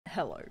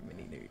Hello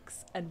mini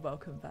nukes and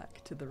welcome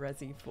back to the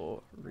Resi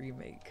 4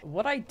 remake.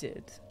 What I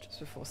did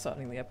just before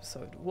starting the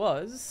episode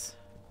was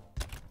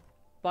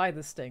buy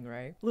the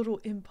Stingray. Little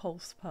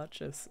impulse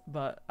purchase,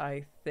 but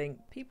I think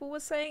people were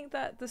saying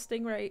that the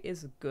Stingray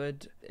is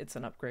good. It's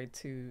an upgrade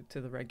to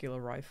the regular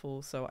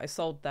rifle, so I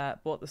sold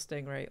that, bought the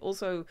Stingray.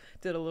 Also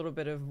did a little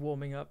bit of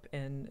warming up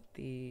in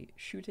the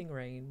shooting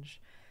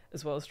range,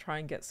 as well as try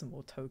and get some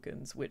more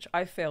tokens, which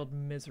I failed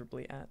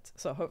miserably at.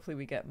 So hopefully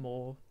we get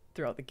more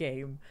throughout the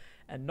game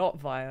and not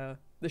via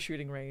the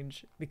shooting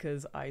range,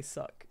 because I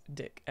suck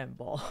dick and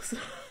balls.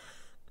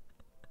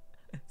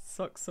 It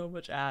sucks so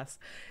much ass.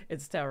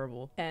 It's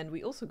terrible. And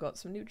we also got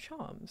some new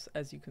charms,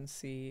 as you can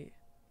see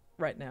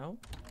right now.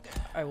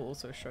 I will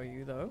also show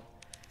you though.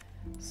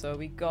 So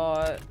we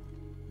got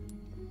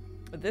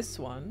this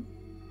one,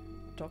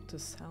 Dr.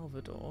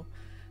 Salvador,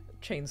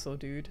 Chainsaw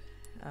Dude.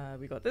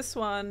 We got this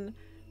one,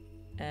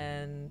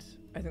 and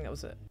I think that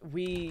was it.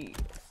 We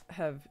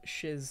have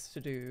shiz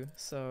to do,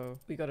 so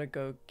we gotta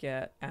go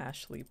get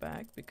Ashley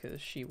back because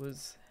she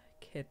was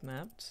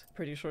kidnapped.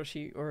 Pretty sure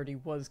she already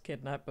was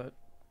kidnapped, but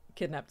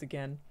kidnapped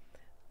again.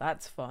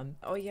 That's fun.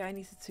 Oh yeah, I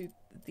needed to do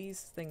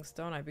these things,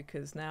 don't I?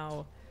 Because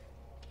now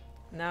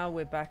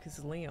we're back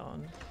as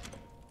Leon.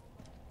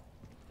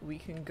 We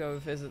can go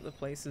visit the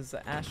places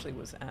that Ashley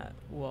was at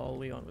while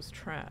Leon was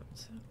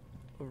trapped.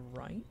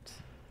 Right?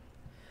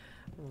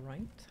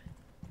 Right?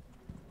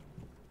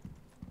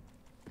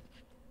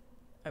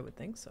 I would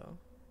think so.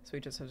 So we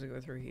just have to go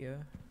through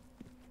here.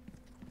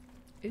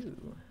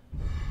 Ooh.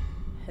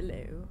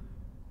 Hello.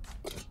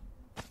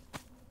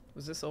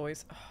 Was this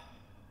always...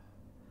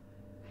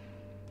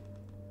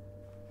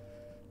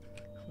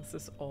 Was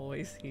this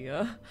always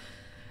here?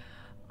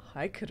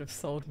 I could have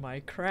sold my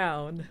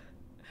crown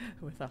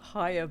with a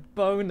higher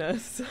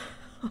bonus.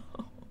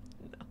 Oh,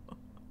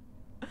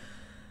 no.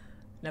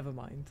 Never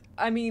mind.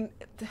 I mean,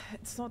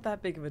 it's not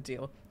that big of a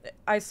deal.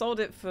 I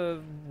sold it for,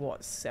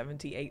 what,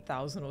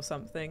 78,000 or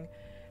something,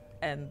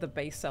 and the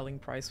base selling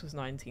price was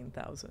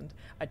 19,000.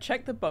 I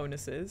checked the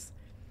bonuses.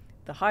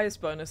 The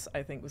highest bonus,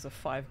 I think, was a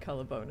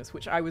 5-color bonus,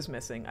 which I was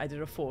missing. I did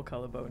a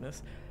 4-color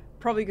bonus.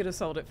 Probably could have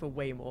sold it for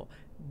way more.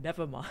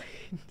 Never mind.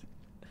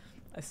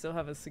 I still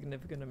have a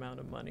significant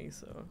amount of money,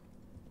 so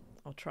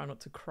I'll try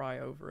not to cry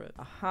over it.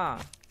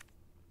 Aha!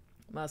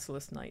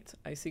 Merciless Knight.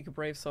 I seek a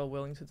brave soul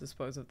willing to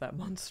dispose of that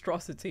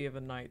monstrosity of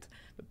a knight,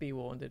 but be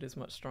warned, it is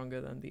much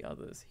stronger than the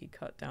others. He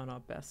cut down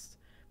our best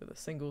with a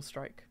single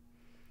strike.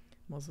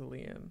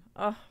 Mausoleum.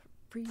 Ah,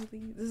 really?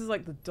 This is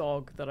like the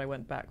dog that I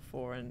went back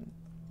for, and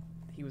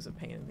he was a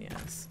pain in the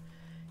ass.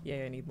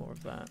 Yay, I need more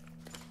of that.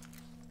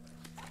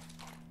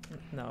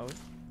 No,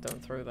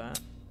 don't throw that.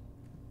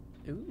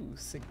 Ooh,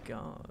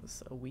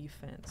 cigars. A wee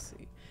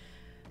fancy.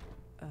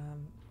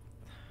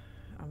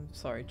 I'm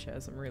sorry,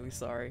 Chaz, I'm really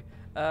sorry.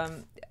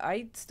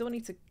 I still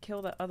need to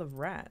kill that other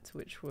rat,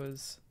 which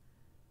was...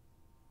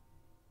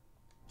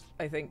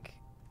 I think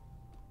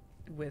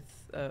with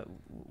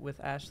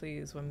Ashley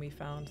is when we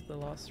found the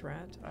lost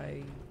rat.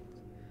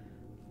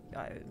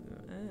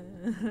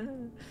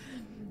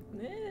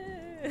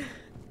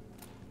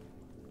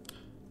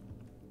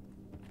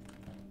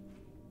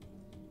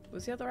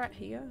 Was the other rat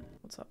here?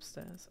 What's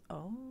upstairs?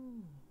 Oh.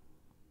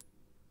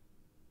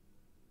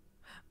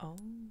 Oh.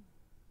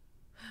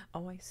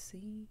 Oh, I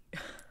see.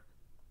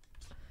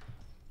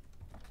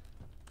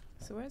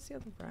 So where's the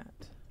other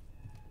rat?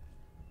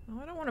 Oh,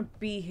 I don't want to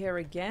be here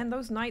again.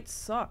 Those nights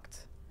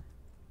sucked.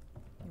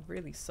 They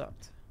really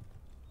sucked.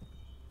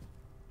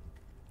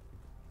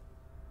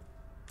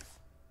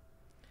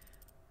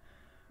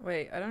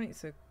 Wait, I need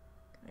to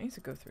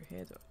go through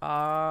here though.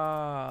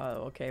 Ah,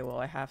 okay, well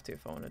I have to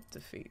if I want to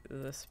defeat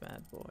this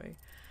bad boy.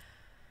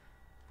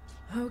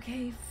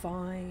 Okay,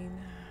 fine.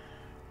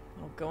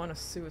 I'll go on a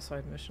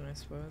suicide mission, I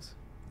suppose.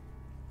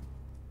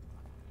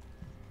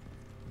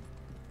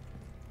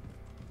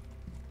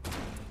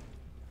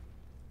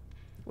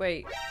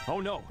 Wait.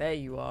 Oh no. There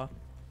you are.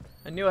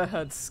 I knew I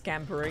heard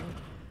scampering.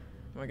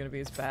 Am I gonna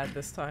be as bad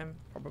this time?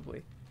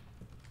 Probably.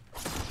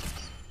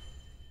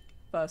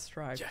 First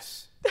try.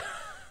 Yes.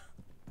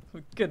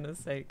 For goodness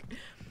sake.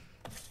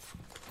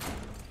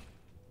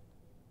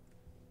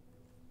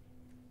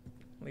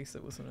 At least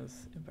it wasn't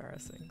as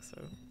embarrassing,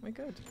 so we're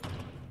good.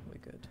 We're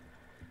good.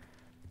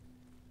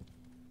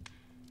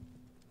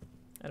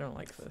 I don't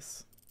like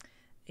this.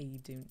 I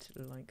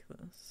don't like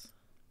this.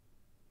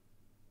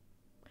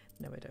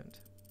 No, I don't.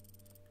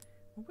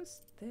 What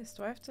was this?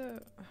 Do I have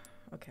to...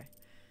 Okay.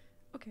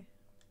 Okay.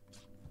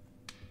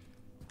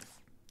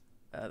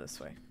 This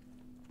way.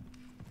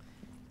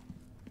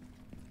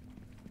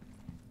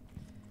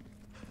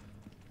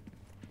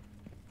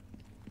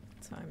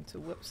 Time to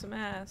whip some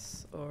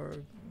ass, or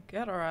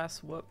get our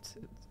ass whooped.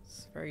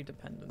 It's very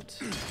dependent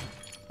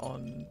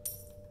on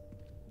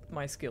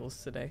my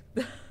skills today.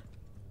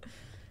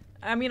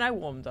 I mean, I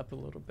warmed up a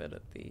little bit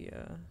at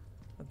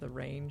the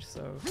range,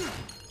 so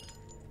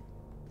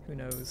who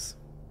knows.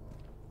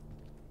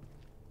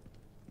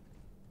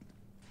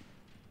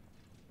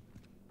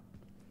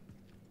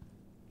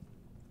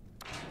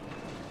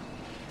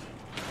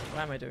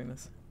 Why am I doing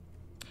this?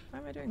 Why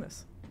am I doing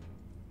this?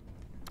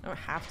 I don't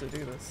have to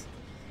do this.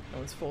 No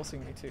one's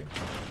forcing me to.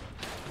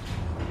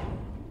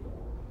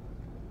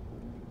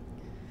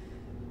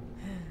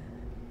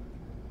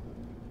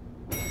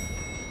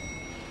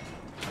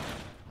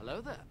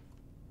 Hello there.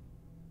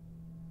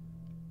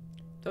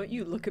 Don't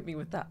you look at me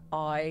with that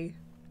eye.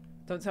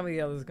 Don't tell me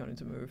the other's going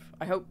to move.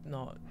 I hope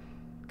not,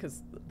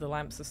 because the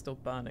lamps are still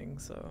burning,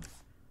 so...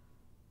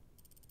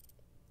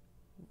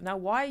 Now,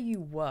 why are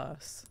you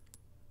worse?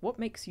 What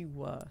makes you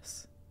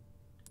worse?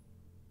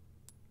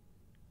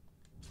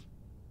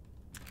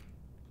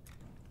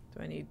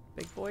 Do I need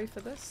big boy for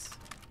this?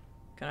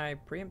 Can I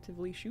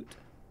preemptively shoot?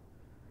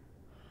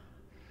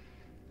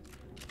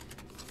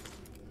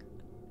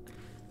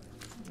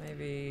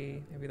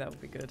 Maybe that would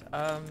be good.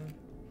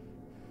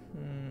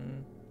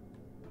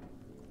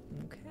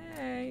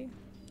 Okay.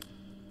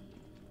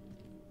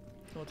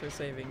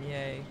 Auto-saving,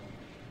 yay.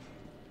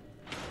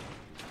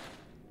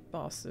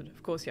 Bastard.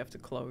 Of course you have to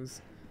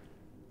close.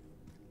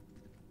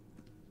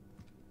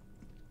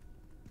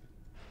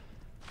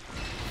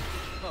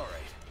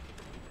 Alright.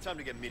 Time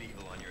to get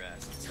medieval on your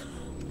asses.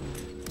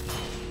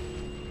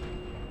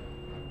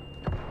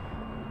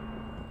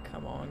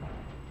 Come on.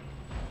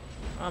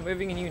 Oh,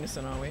 moving in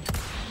unison, are we?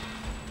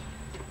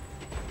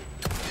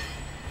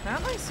 How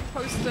am I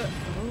supposed to...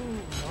 Oh,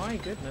 my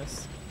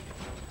goodness.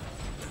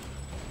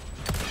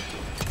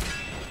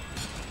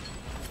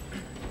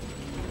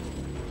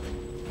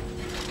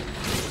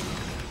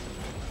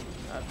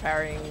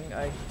 Parrying,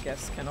 I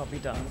guess, cannot be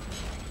done.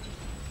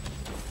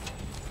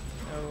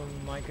 Oh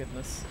my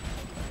goodness.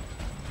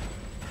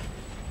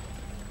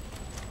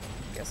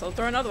 Guess I'll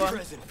throw another one.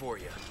 Present for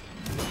you.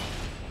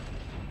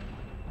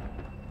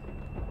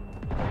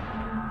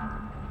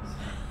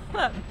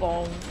 That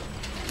bong.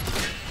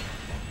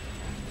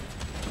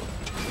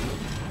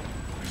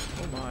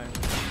 Oh my.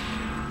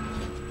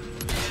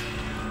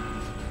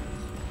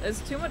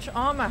 There's too much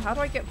armor. How do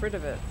I get rid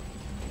of it?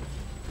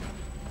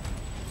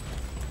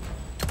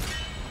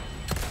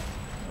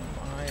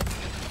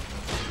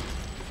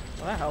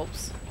 Well, that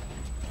helps.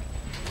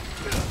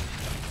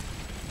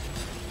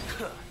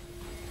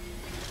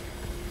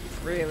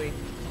 Really?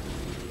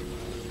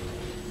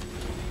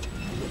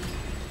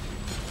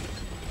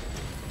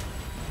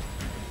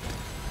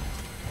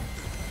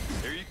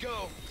 There you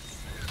go.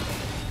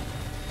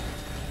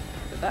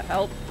 Did that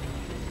help?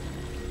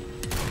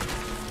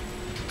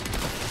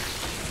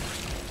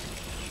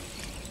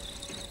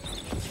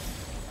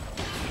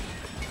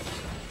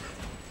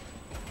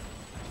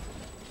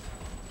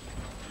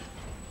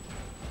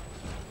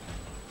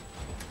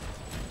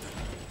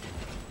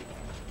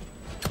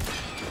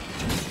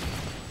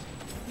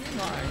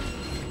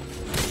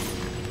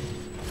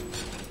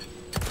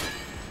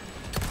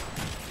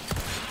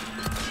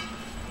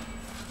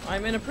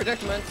 I'm in a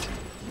predicament.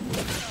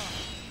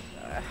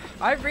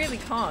 I really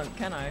can't,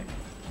 can I?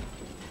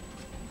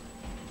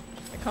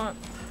 I can't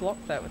block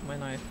that with my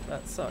knife.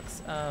 That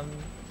sucks. I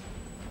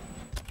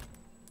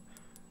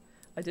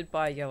did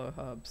buy a yellow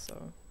herb,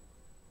 so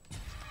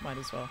might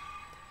as well.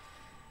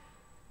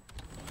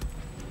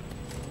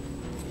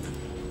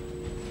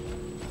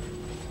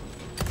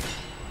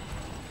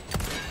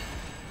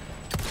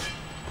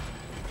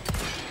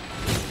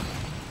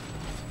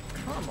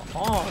 Come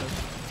on!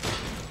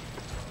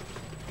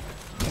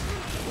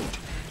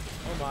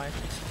 Oh my.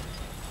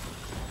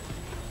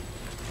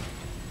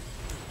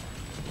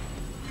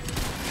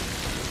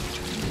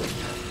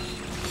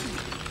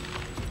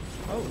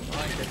 Oh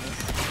my goodness.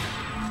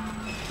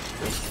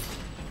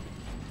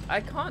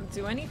 I can't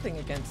do anything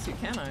against you,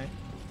 can I?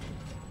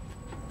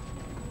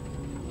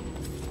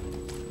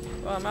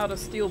 Well, I'm out of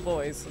steel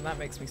boys, and that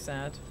makes me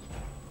sad.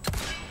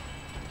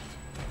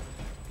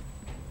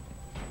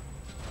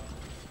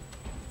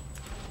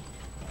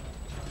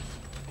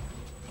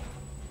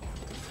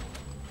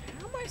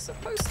 How am I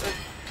supposed to...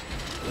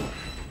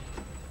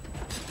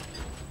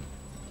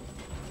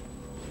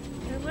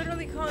 I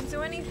literally can't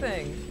do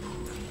anything.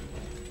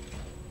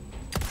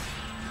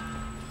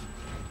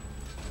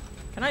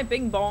 Can I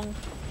bing bong?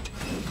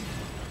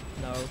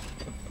 No.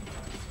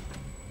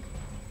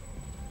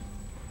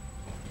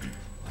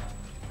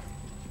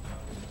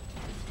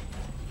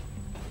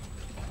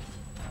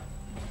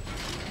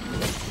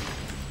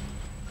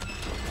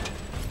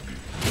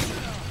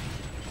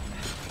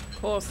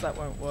 Of course that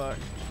won't work.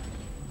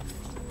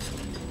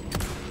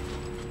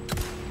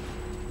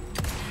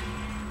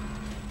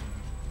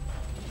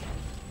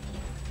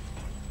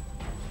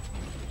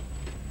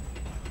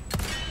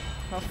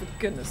 Oh, for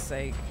goodness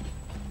sake.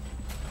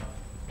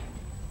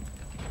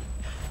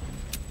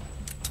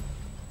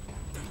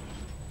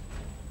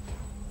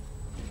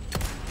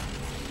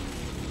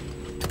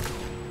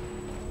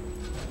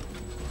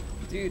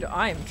 Dude,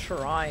 I am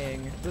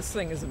trying. This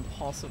thing is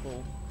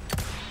impossible.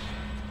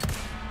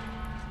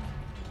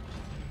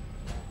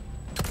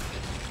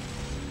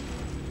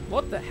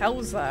 What the hell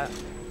is that?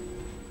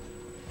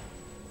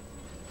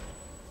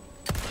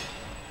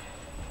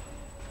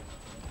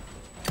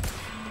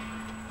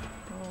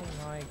 Oh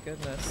my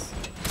goodness.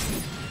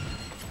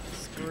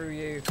 Screw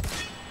you.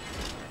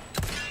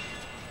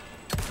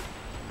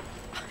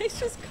 I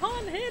just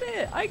can't hit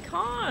it. I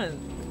can't.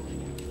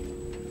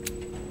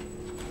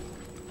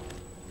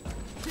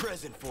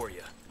 Present for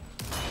you.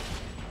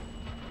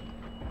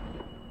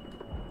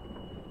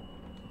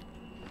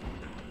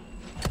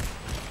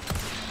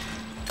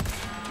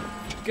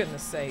 For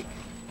goodness sake.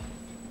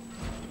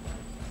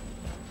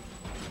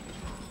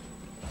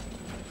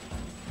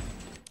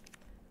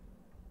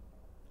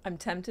 I'm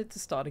tempted to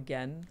start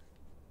again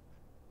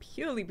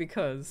purely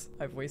because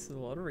I've wasted a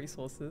lot of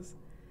resources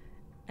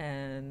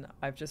and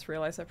I've just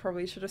realized I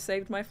probably should have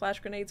saved my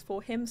flash grenades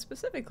for him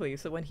specifically,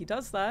 so when he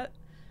does that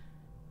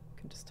I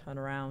can just turn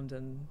around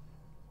and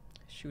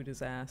shoot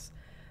his ass.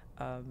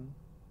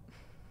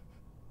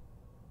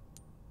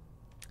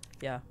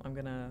 Yeah, I'm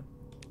gonna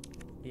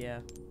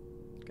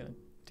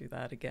do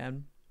that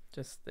again.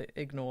 Just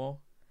ignore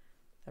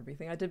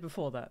everything I did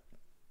before that.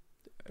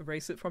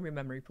 Erase it from your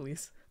memory,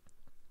 please.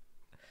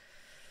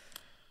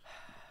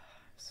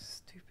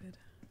 Stupid.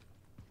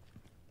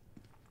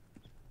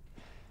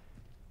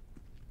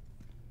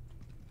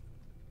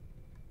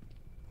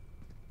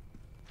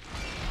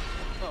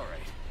 All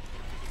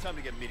right. Time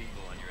to get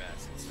medieval on your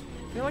asses.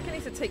 I feel like I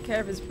need to take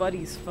care of his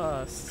buddies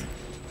first.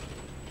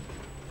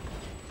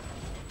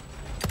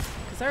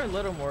 Because they're a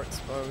little more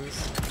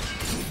exposed.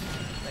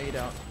 No, you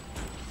don't.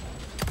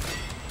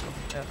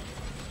 Yeah.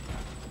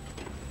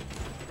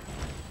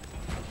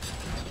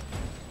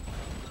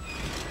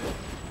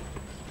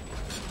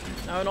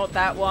 No, not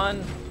that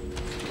one.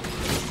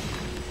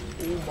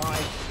 Oh my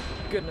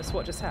goodness,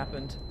 what just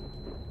happened?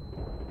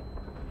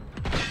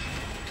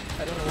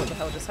 I don't know what the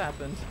hell just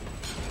happened.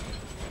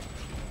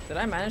 Did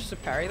I manage to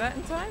parry that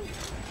in time?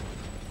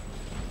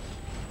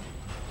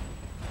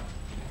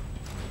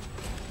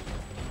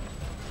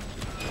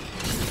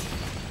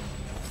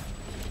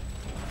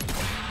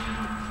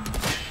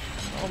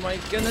 Oh my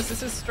goodness,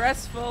 this is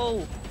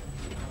stressful!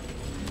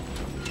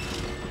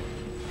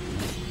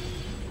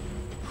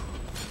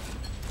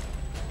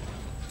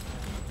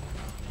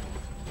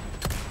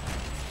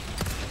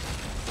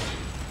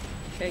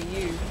 Okay,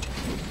 you.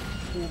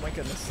 Oh my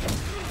goodness.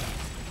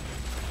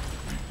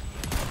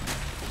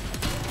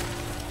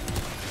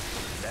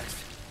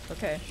 Next.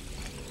 Okay.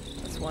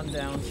 That's one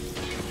down.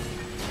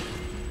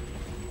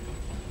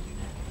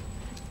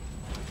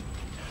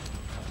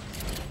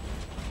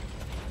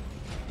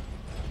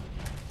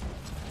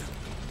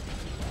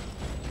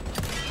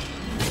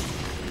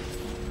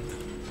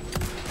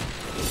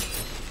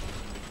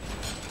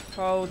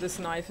 Oh, this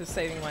knife is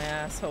saving my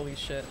ass. Holy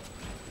shit.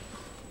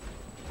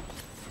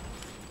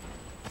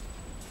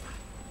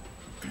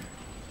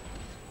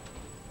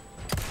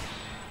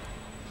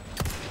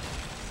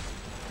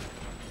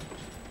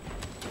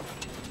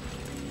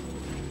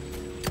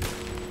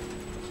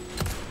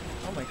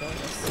 Oh my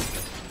goodness.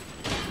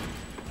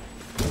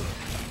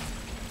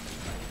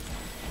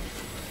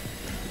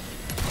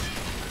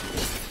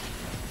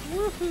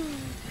 Woohoo!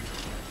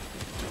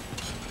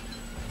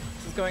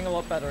 This is going a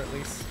lot better at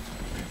least.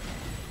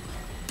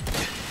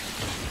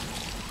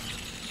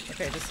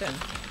 Okay, just him.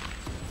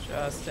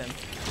 Just him.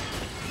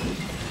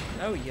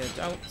 No, you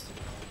don't.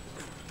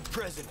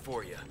 Present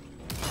for you.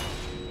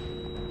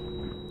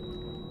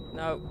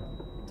 No.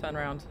 Turn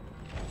around.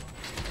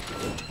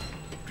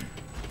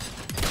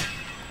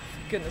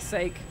 Goodness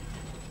sake.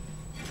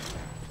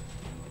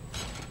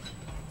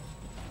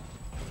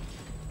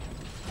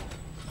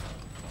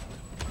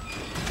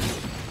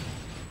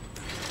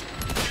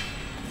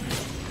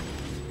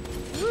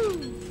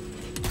 Woo!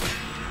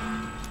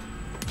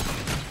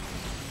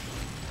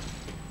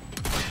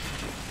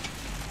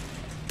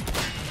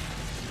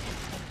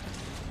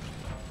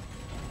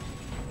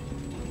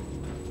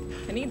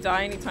 Can he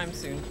die anytime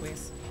soon,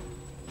 please?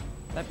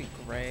 That'd be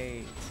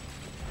great.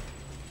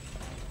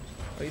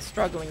 Oh, he's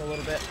struggling a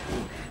little bit.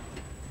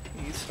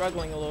 He's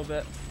struggling a little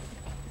bit.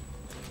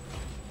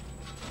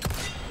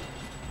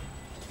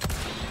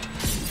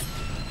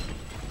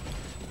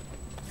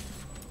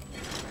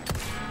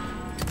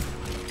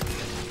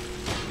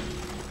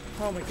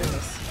 Oh my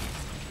goodness.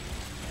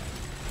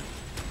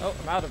 Oh,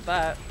 I'm out of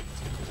that.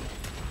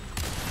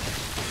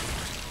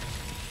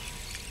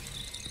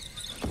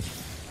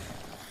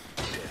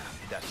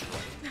 That's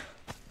right.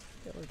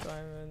 Yellow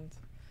diamond.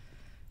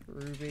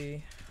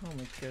 Ruby. Oh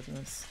my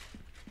goodness.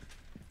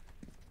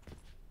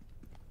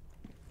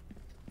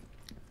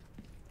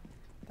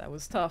 That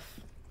was tough,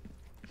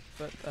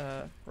 but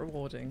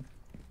rewarding.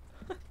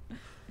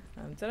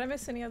 Did I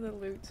miss any other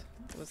loot?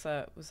 Was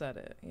that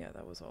it? Yeah,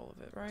 that was all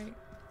of it, right?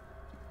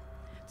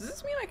 Does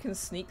this mean I can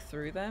sneak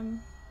through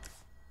them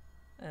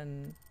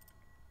and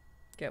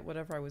get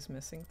whatever I was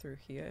missing through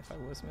here if I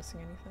was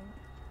missing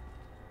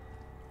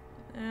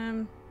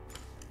anything?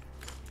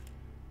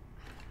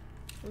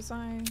 Was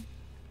I?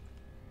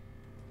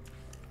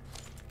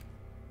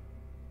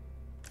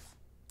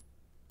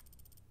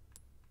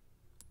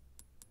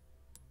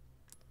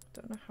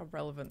 Don't know how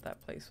relevant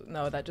that place was.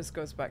 No, that just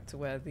goes back to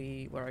where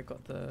I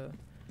got the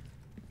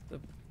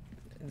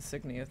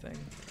insignia thing.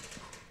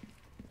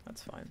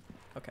 That's fine.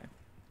 Okay.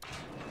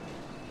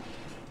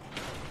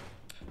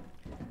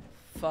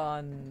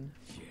 Fun.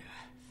 Yeah.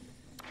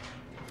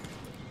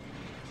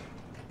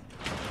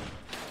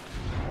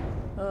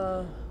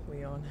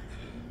 Leon.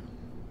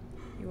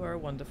 You are a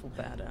wonderful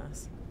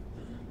badass.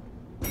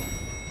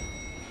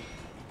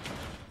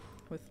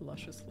 With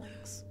luscious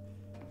locks.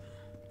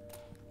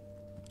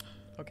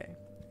 Okay,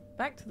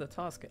 back to the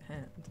task at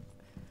hand.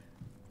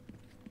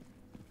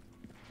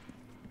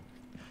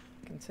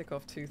 I can tick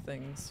off 2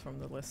 things from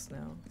the list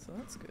now, so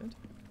that's good.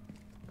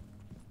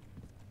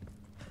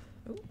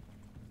 Ooh.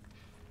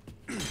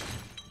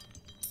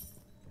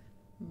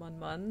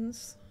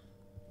 Muns.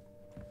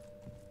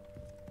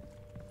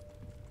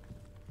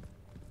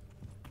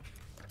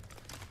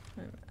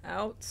 I'm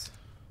out.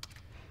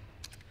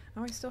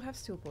 Oh, I still have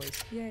steel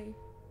boys. Yay.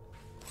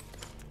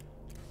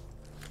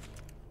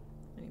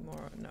 Any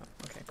more? No.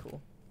 Okay,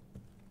 cool.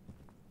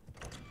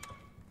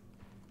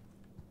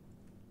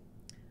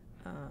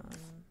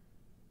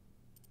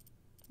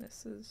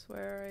 This is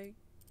where I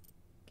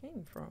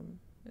came from,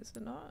 is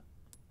it not?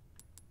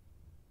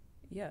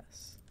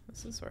 Yes,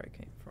 this is where I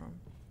came from.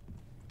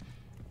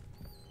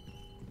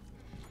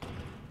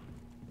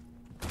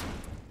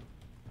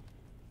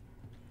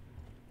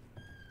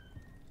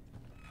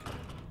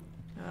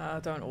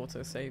 Don't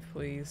autosave,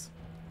 please.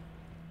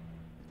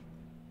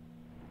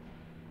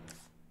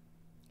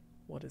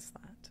 What is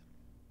that?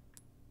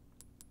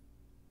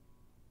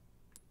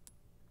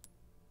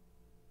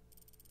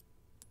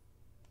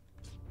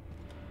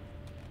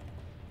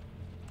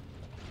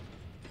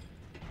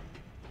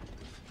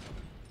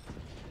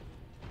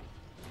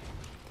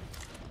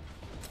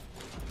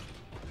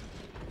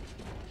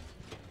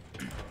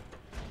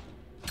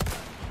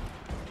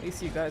 At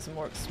least you guys are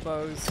more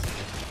exposed.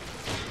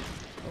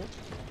 Oh.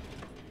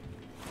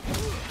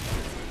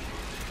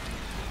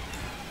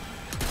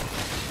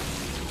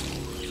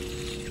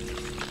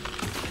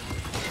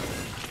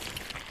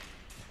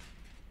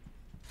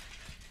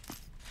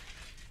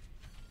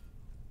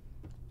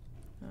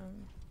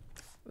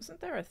 Wasn't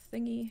there a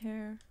thingy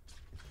here?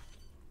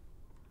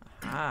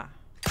 Aha!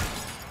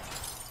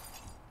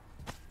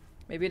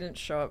 Maybe it didn't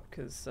show up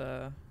because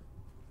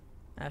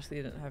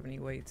Ashley didn't have any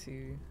way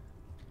to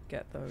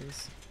get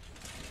those.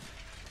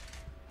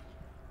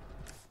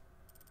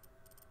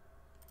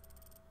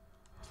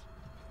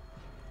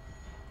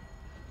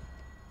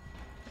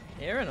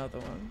 I hear another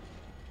one.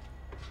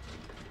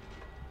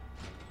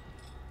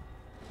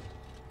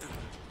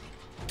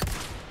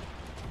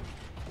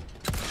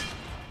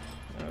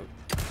 Nope.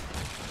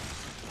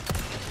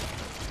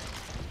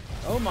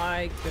 Oh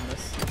my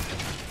goodness.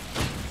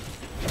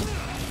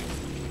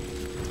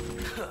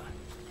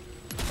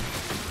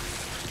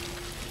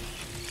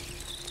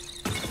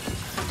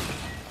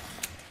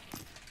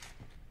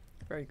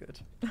 Very good.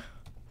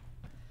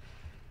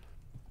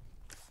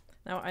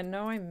 Now I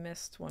know I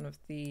missed one of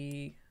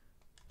the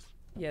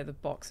the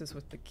boxes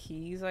with the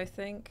keys, I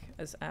think,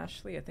 as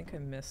Ashley. I think I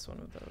missed one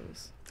of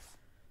those.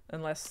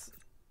 Unless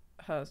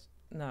her...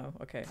 No,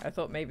 okay. I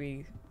thought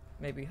maybe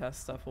her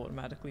stuff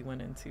automatically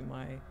went into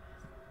my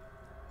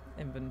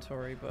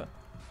inventory, but...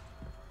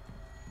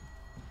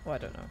 Well, I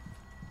don't know.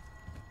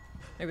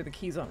 Maybe the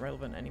keys aren't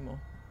relevant anymore.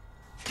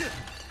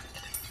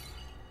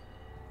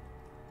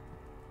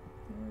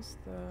 Where's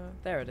the...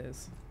 There it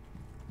is.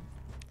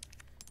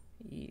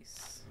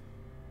 Yes.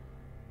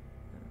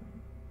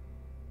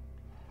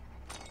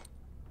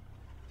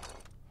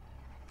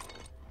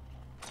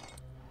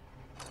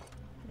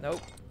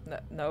 Nope.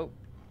 Nope.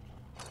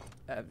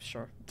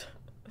 Sure.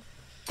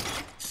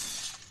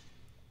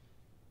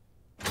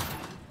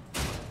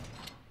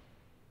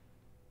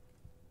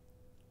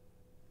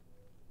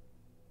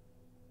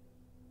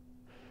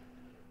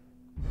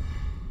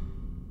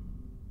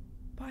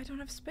 But I don't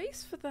have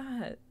space for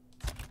that.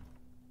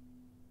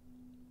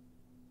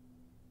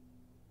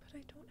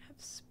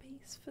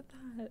 Space for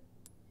that.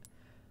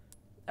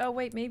 Oh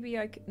wait, maybe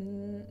I could...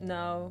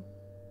 No.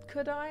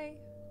 Could I?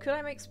 Could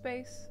I make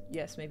space?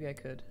 Yes, maybe I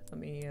could. Let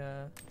me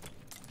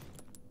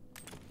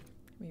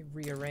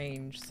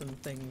rearrange some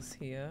things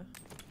here.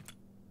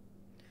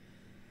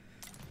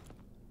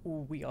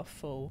 Ooh, we are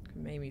full.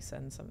 Maybe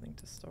send something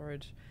to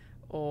storage.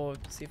 Or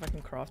see if I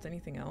can craft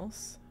anything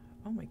else.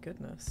 Oh my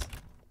goodness.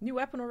 New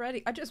weapon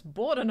already? I just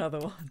bought another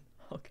one!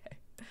 Okay.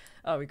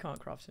 Oh, we can't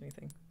craft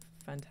anything.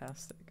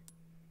 Fantastic.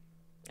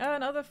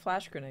 Another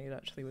flash grenade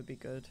actually would be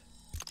good.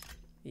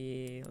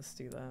 Yeah, let's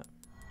do that.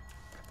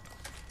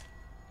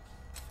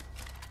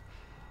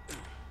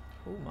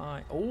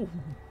 Oh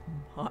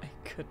my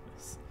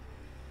goodness.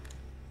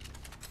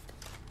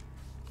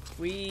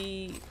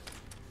 We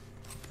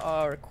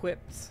are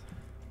equipped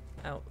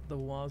out the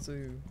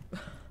wazoo.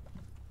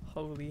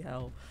 Holy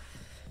hell.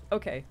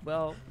 Okay,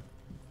 well,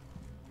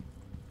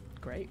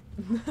 great.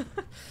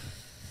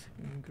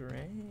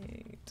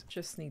 Great.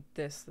 Just need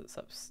this that's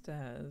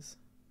upstairs.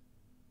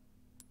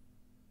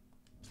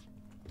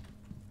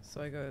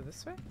 So I go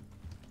this way,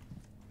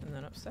 and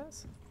then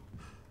upstairs.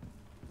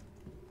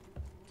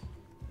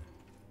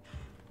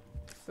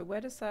 But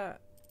where does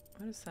that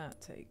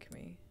take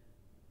me?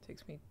 It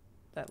takes me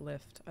that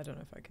lift. I don't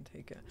know if I can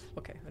take it.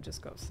 Okay, I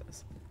just go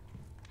upstairs.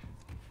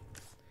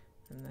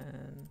 And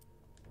then...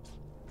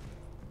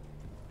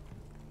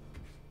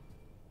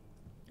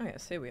 Oh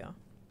yes, here we are.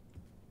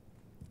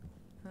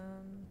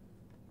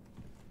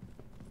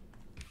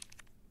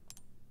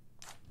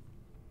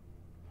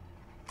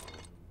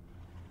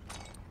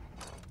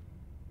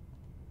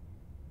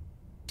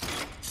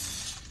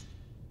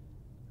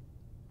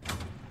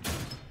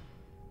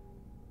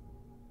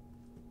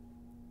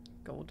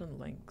 Golden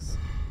links.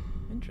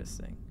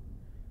 Interesting.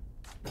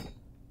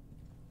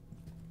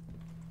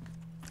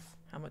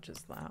 How much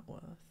is that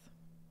worth?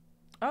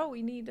 Oh,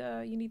 we need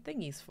you need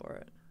thingies for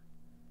it.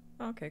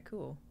 Okay,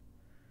 cool.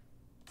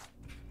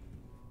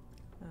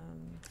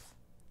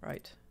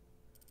 Right.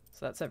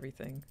 So that's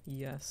everything.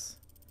 Yes.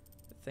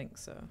 I think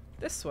so.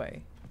 This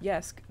way.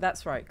 Yes,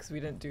 that's right, because we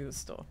didn't do the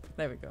store.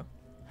 There we go.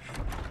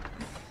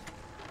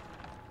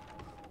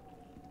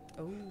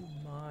 Oh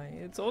my,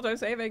 it's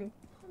auto-saving!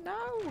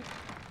 No!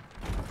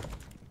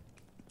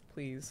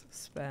 Please,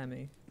 spare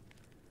me.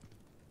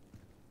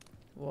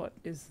 What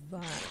is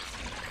that?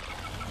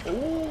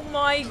 Oh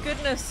my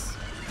goodness!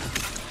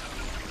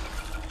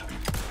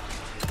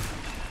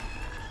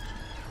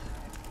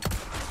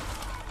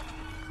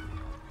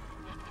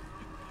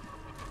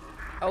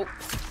 Oh,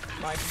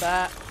 like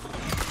that.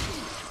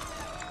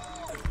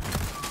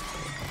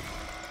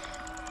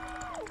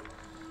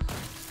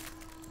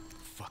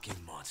 Fucking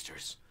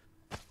monsters.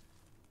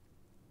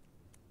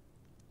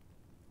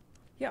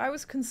 Yeah, I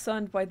was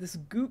concerned by this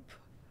goop.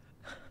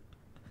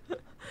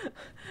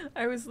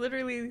 I was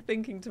literally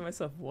thinking to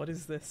myself, what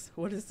is this?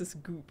 What is this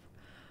goop?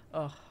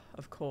 Oh,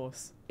 of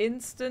course.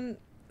 Instant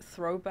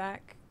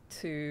throwback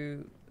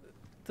to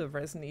the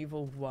Resident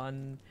Evil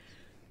 1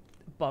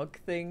 bug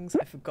things.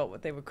 I forgot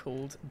what they were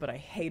called, but I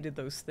hated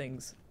those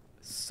things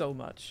so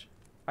much.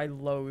 I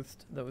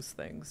loathed those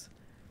things.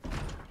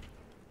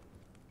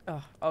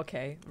 Oh,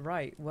 okay,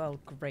 right, well,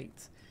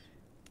 great.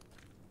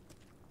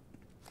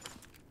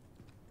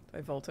 Do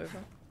I vault over?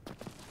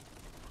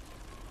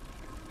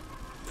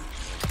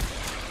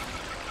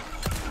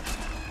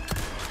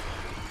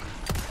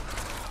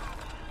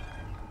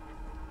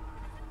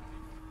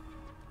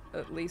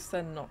 At least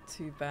they're not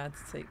too bad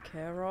to take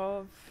care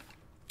of.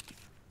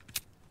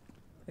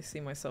 I see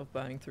myself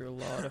burning through a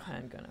lot of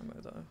handgun ammo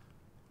though.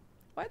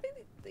 Why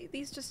are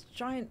these just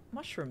giant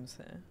mushrooms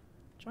here?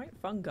 Giant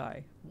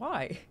fungi.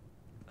 Why?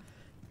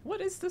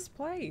 What is this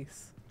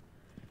place?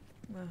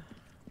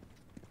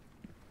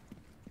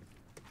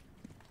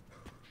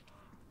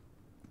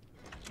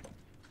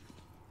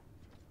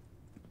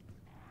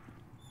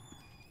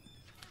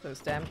 Those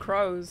damn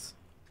crows.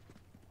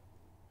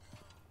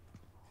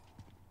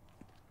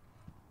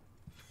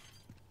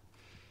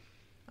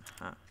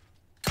 Aha.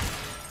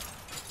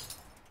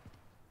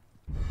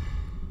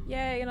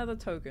 Yay, another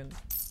token.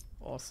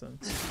 Awesome.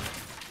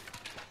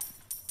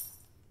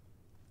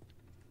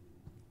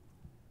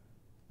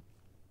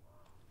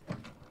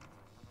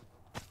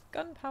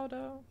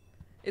 Gunpowder.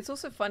 It's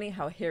also funny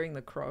how hearing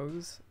the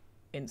crows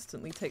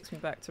instantly takes me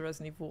back to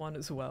Resident Evil 1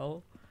 as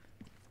well.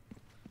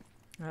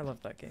 I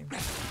love that game.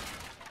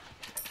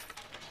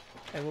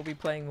 I will be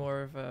playing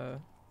more of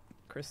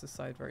Chris's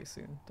side very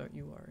soon, don't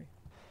you worry.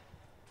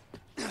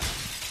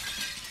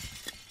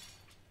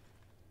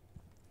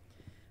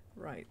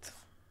 Right.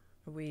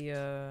 We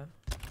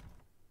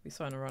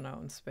starting to run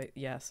out in space.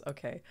 Yes,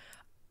 okay.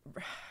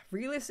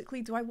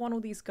 Realistically, do I want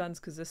all these guns?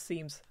 Because this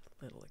seems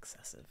a little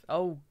excessive.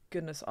 Oh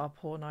goodness, our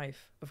poor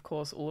knife. Of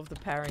course, all of the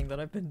parrying that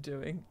I've been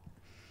doing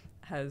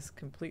has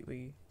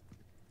completely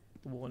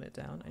worn it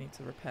down. I need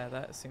to repair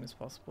that as soon as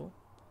possible.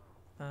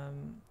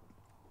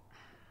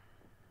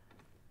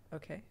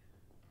 Okay.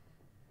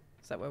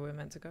 Is that where we're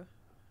meant to go?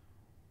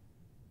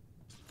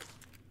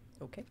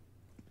 Okay.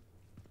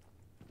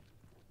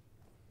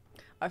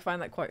 I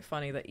find that quite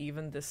funny that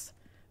even this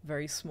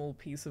very small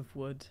piece of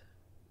wood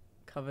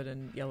covered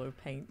in yellow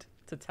paint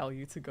to tell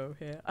you to go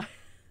here.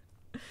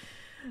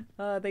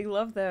 They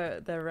love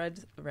their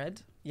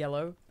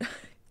yellow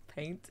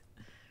paint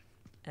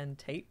and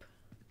tape.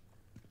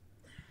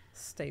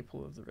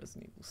 Staple of the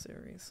Resident Evil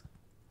series.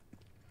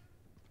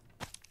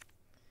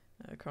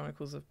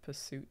 Chronicles of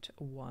Pursuit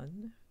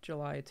 1.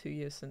 July, 2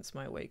 years since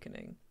my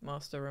awakening.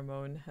 Master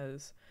Ramon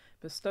has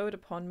bestowed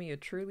upon me a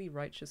truly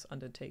righteous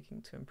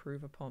undertaking to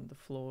improve upon the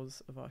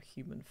flaws of our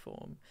human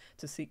form,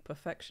 to seek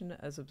perfection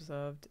as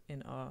observed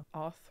in our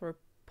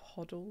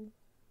arthropodal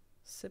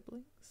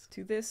siblings.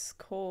 To this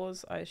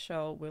cause I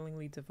shall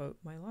willingly devote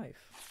my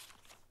life.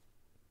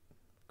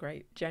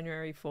 Great.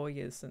 January, 4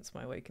 years since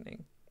my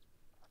awakening.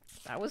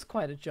 That was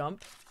quite a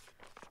jump.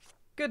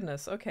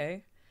 Goodness,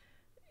 okay.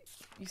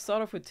 You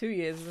start off with 2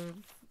 years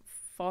and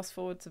fast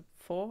forward to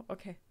 4?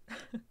 Okay.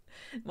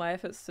 My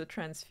efforts to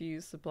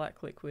transfuse the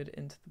black liquid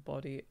into the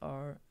body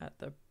are at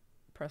the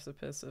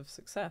precipice of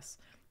success.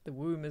 The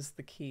womb is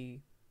the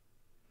key.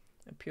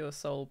 A pure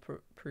soul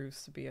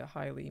proves to be a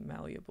highly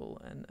malleable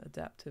and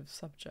adaptive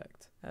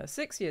subject.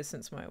 6 years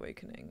since my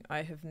awakening.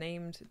 I have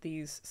named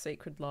these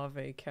sacred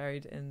larvae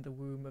carried in the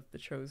womb of the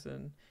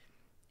chosen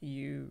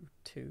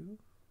U2,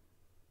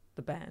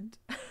 the band,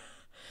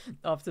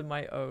 after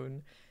my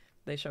own.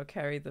 They shall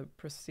carry the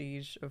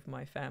prestige of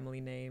my family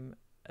name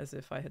as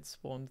if I had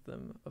spawned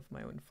them of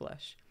my own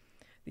flesh.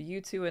 The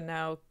U2 are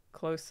now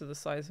close to the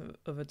size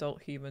of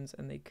adult humans,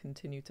 and they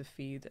continue to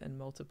feed and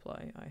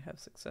multiply. I have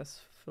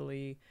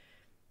successfully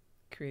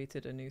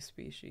created a new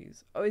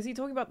species. Oh, is he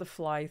talking about the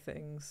fly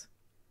things?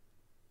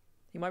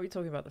 He might be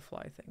talking about the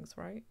fly things,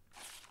 right?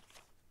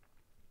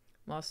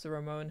 Master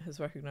Ramon has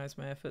recognized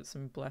my efforts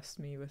and blessed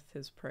me with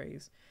his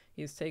praise.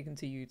 He has taken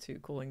to you two,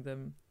 calling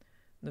them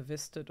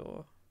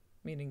Novistador,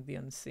 meaning the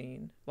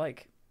unseen,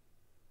 like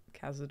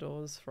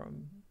Cazadors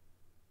from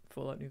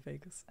Fallout New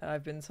Vegas.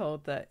 I've been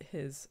told that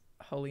His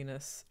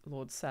Holiness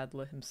Lord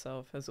Sadler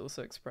himself has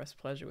also expressed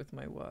pleasure with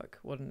my work.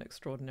 What an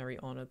extraordinary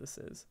honor this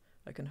is.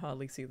 I can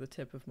hardly see the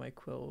tip of my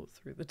quill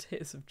through the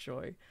tears of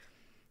joy.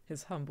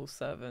 His humble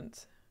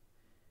servant,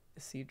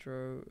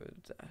 Isidro...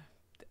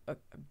 I'm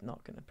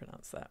not going to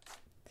pronounce that.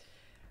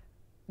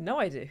 No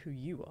idea who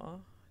you are.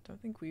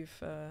 Don't think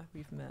we've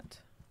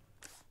met.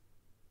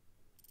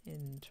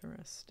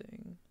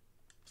 Interesting.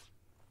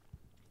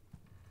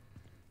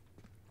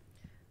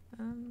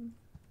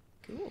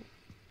 Cool.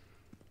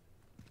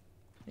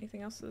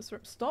 Anything else to this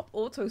room? Stop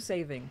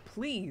auto-saving,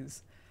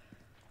 please!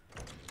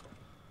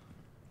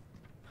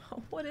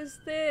 Oh, what is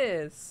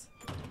this?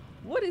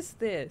 What is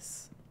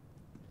this?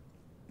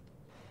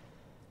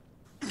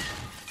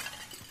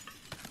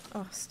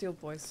 Oh, steel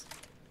boys.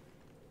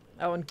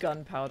 Oh, and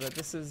gunpowder.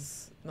 This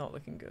is not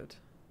looking good.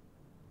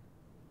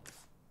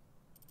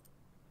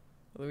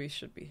 Louis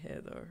should be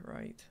here though,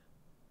 right?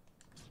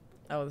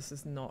 Oh, this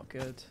is not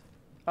good.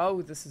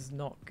 Oh, this is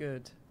not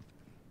good.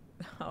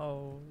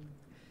 Oh.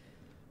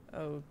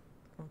 Oh,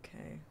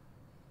 okay.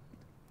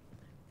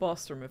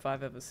 Boss room if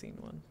I've ever seen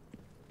one.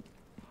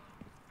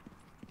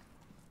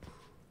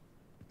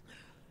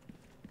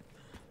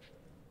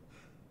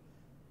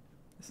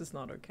 This is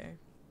not okay.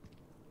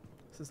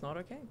 This is not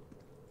okay.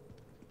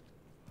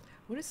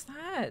 What is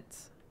that?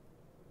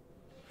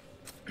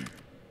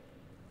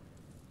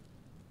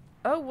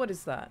 Oh, what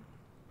is that?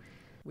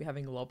 We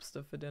having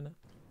lobster for dinner?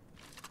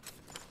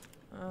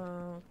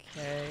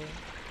 Okay.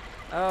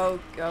 Oh,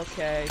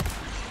 okay.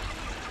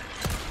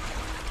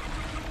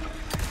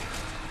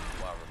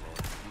 Wow, Ramon,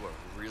 you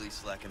are really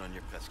slacking on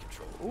your pest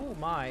control. Oh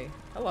my.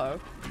 Hello.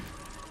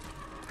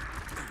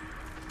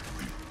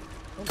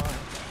 Oh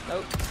my.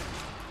 Nope.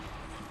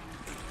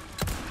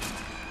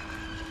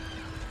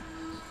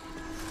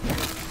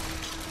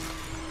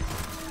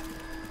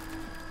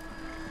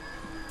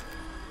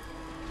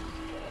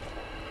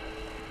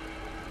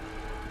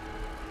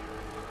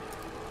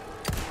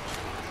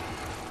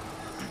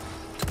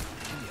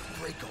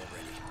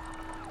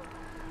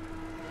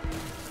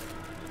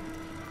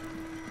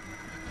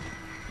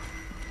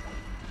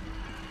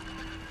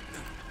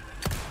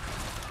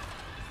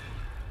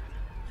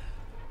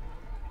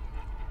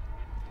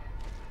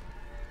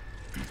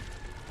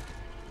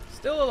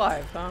 Still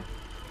alive, huh?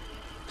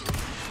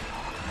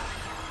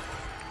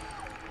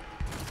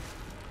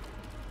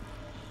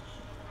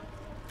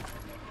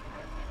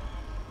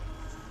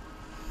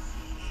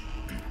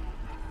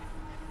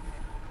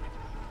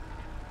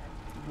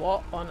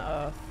 What on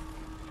earth?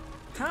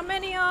 How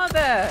many are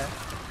there?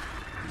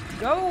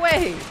 Go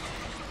away!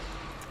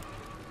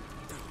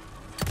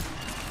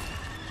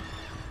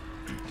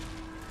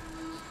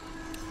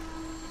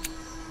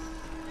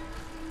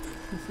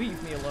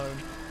 Leave me alone.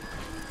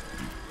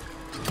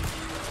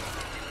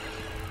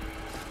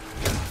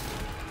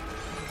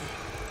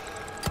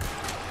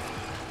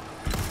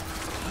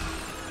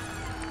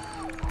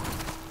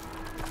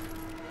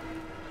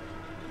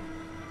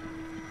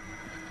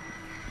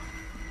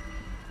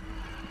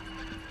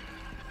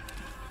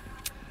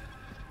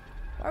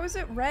 Why was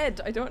it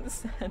red? I don't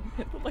understand.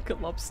 It looked like a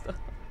lobster.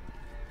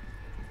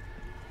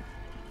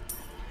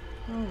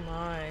 Oh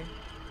my.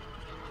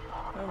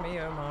 Oh me,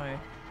 oh my.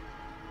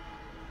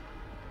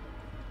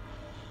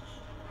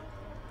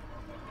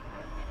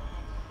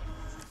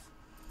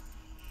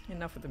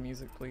 Enough with the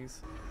music,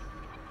 please.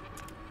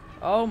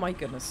 Oh my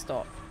goodness,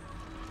 stop.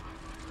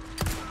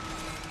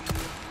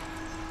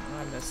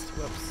 I missed.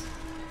 Whoops.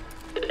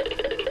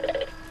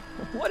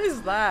 What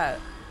is that?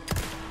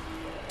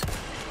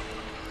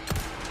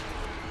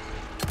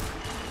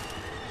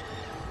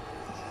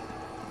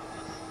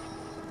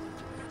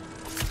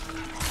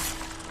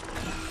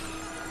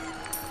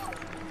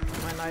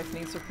 My knife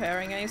needs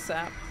repairing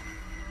ASAP.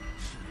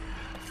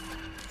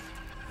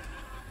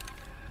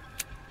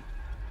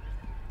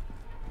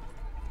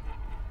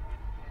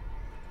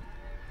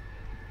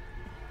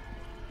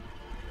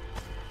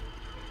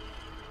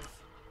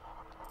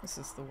 This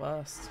is the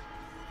worst.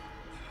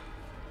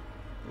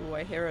 Ooh,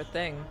 I hear a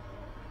thing.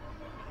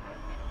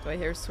 Do I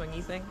hear a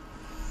swingy thing?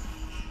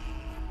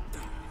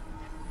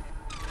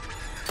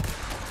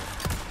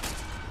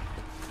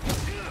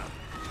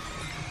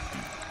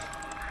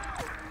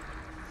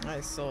 I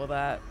saw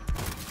that.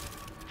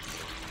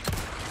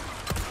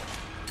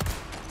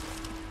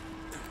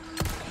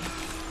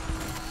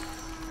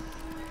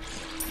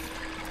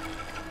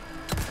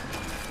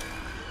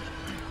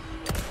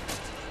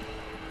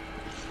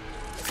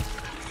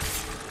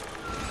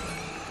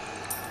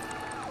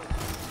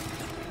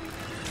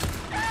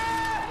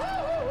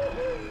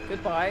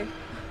 Goodbye.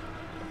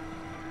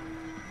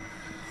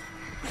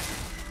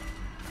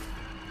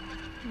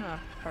 Ah,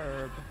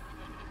 herb.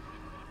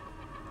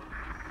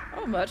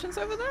 Oh, merchant's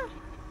over there?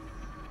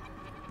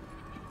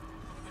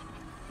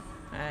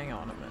 Hang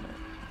on a minute.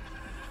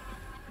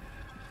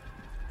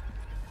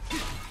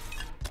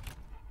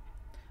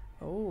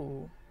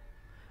 Oh.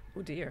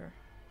 Oh dear.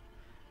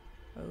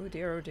 Oh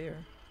dear, oh dear.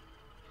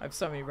 I have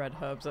so many red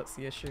herbs, that's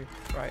the issue.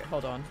 Right,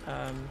 hold on.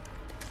 Oh,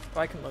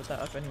 I can load that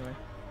up anyway.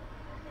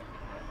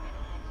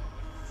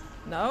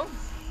 No?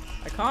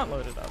 I can't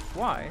load it up.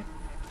 Why?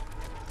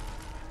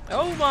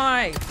 Oh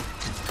my!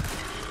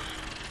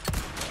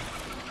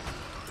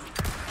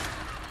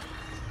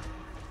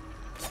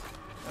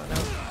 Oh no.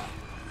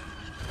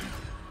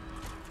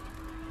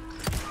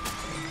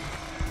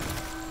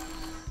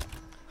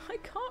 I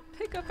can't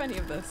pick up any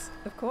of this.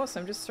 Of course,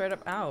 I'm just straight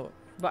up out.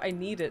 But I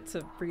need it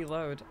to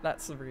reload.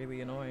 That's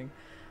really annoying.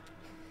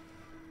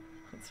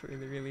 That's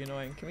really, really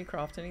annoying. Can we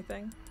craft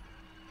anything?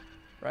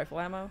 Rifle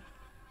ammo?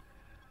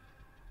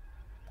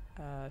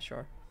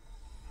 Sure.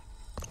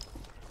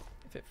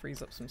 If it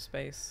frees up some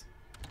space.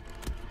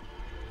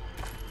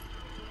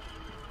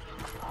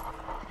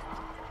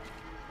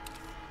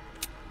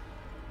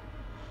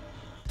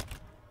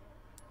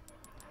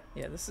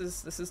 Yeah, this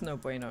is no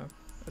bueno.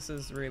 This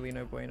is really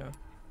no bueno.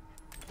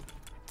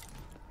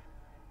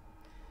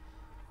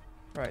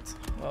 Right,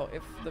 well,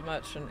 if the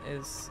merchant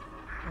is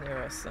near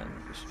us, then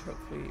we should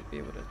hopefully be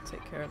able to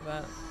take care of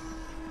that.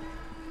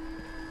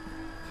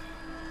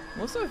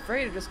 I'm also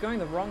afraid of just going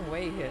the wrong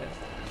way here.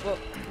 Well,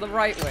 the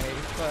right way,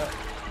 but,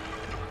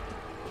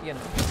 you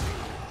know.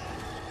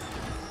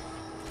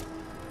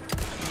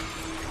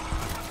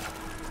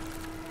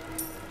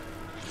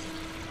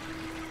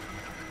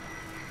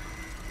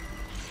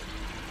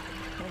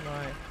 Oh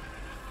my.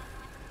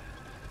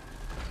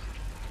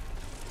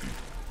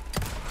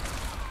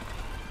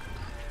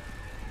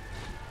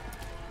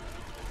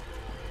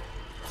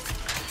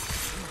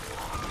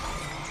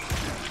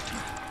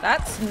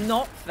 That's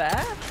not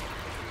fair.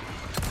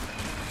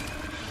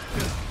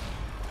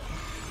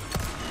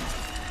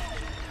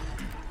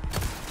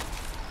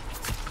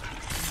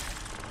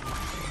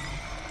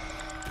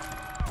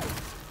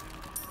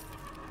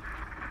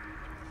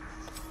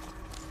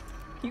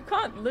 You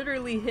can't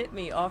literally hit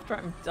me after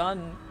I'm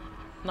done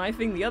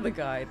knifing the other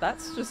guy.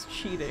 That's just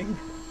cheating.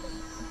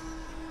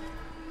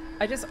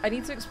 I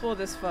need to explore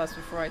this first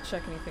before I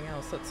check anything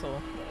else, that's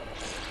all.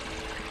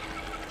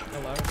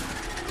 Hello.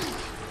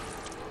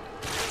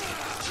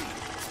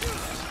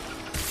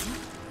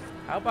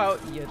 How about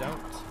you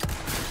don't?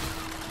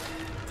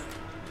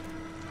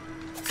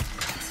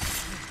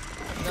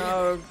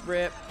 No,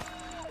 rip.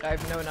 I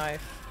have no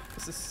knife.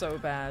 This is so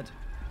bad.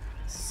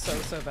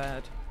 So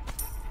bad.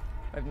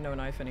 I have no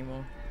knife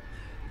anymore.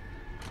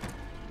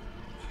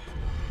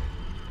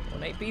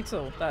 Ornate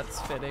beetle. That's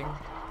fitting.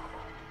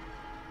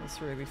 That's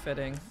really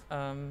fitting.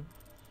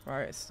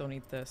 Right, I still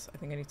need this. I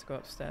think I need to go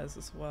upstairs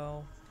as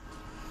well.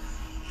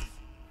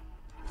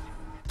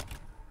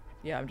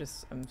 Yeah,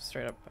 I'm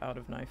straight up out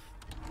of knife.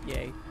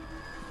 Yay.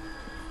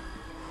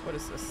 What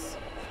is this?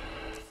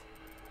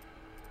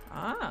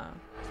 Ah.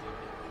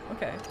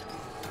 Okay.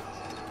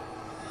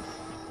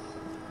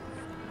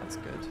 That's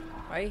good.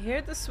 I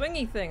hear the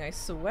swingy thing, I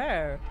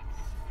swear.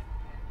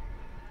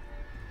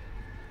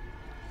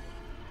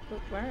 But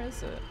where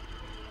is it?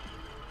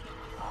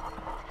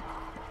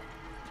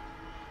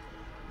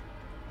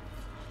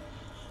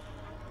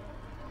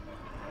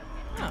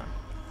 Huh.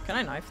 Can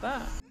I knife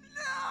that?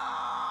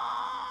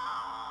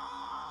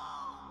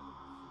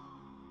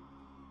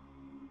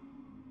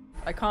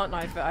 I can't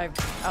knife it, I'm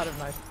out of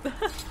knife.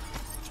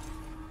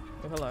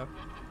 Oh, hello.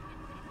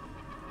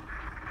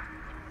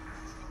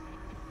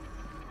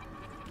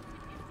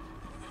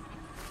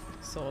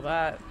 Saw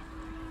that.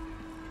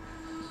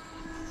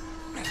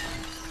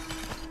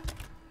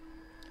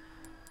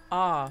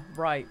 Ah,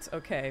 right,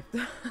 okay.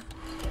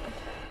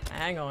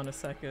 Hang on a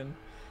second.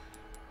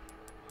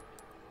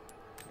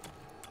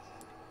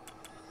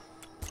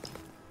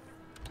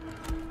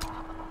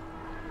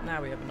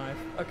 Now we have a knife.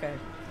 Okay.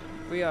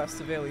 We are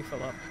severely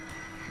full up.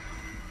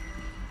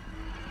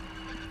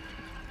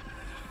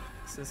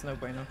 This is no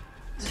bueno.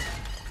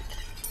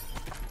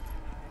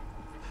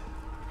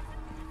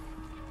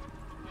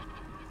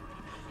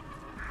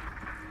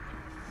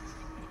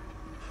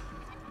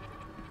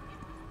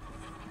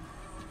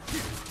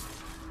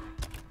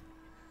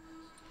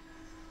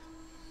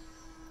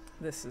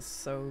 This is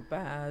so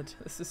bad.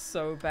 This is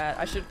so bad.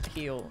 I should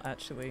heal,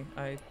 actually.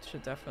 I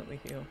should definitely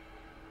heal.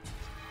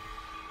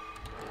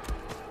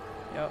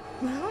 Yep.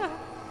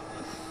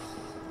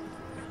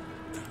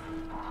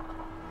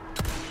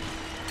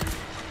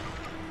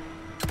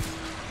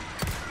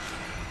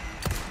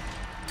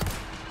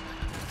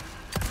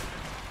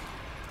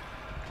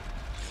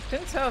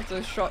 Couldn't tell if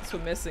those shots were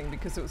missing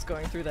because it was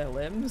going through their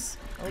limbs.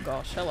 Oh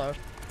gosh, hello.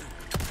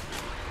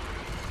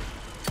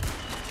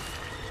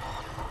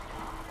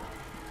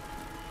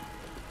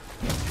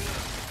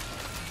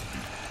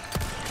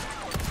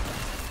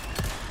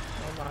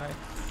 Oh my.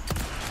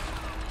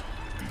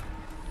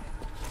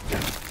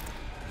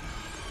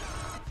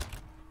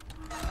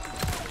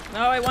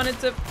 No, I wanted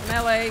to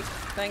melee.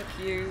 Thank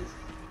you.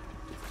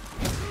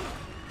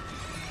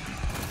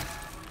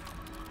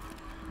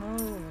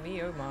 Oh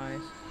me, oh my.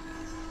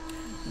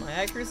 My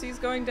accuracy's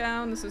going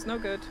down. This is no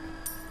good.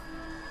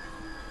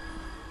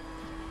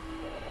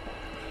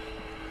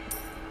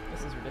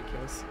 This is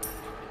ridiculous.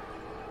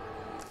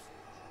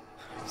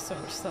 So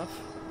much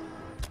stuff.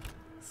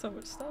 So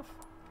much stuff.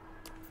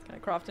 Can I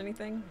craft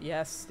anything?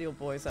 Yes, steel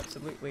boys,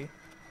 absolutely.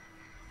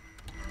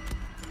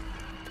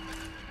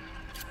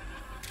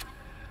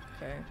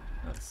 Okay,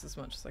 that's as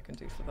much as I can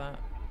do for that.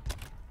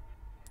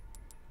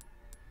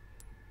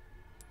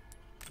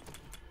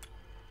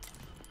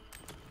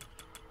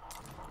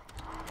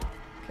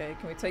 Okay,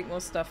 can we take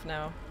more stuff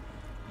now?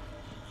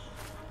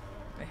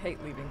 I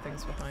hate leaving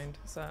things behind.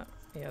 Is that...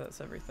 yeah, that's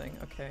everything.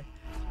 Okay.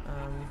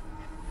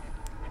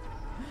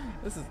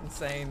 This is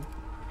insane.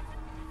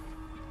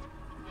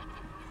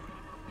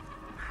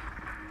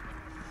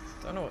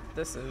 Don't know what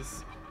this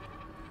is.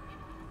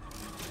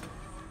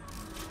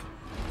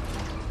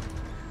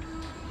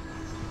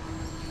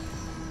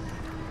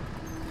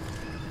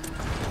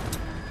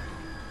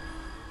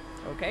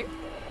 Okay.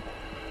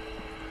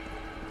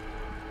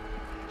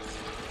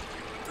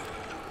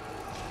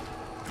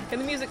 Can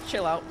the music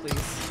chill out,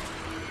 please?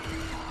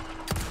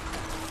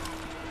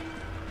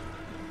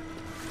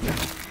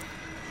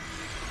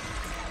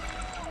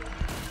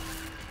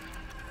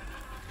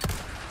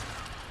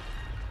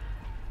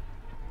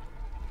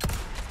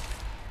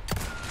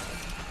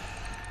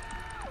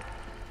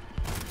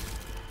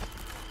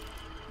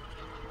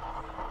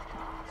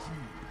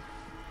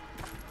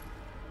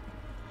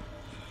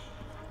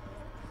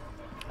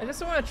 I just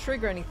don't want to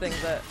trigger anything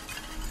that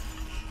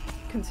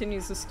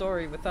continues the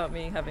story without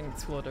me having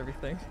explored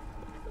everything.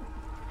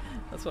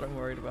 That's what I'm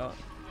worried about.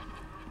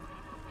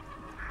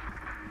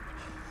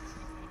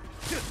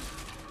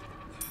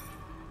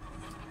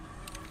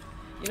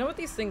 You know what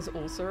these things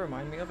also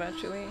remind me of,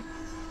 actually?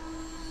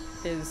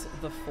 Is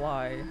The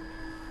Fly.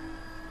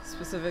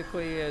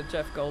 Specifically a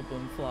Jeff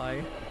Goldblum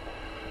fly.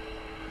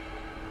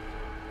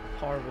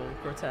 Horrible,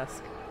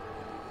 grotesque.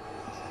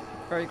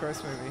 Very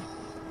gross movie,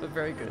 but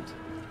very good.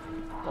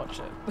 Watch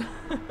it.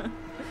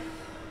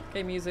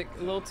 Okay, music, a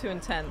little too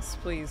intense,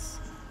 please.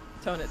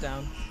 Tone it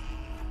down.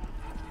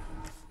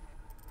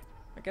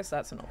 I guess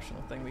that's an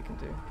optional thing we can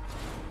do.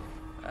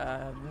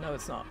 No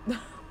it's not.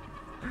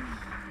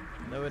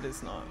 No it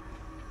is not.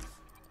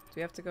 Do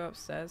we have to go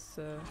upstairs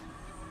to...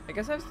 I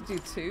guess I have to do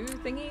 2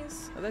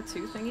 thingies? Are there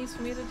 2 thingies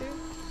for me to do?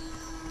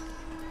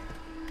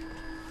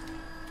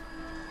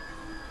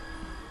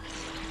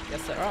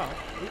 Yes there are.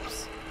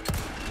 Oops.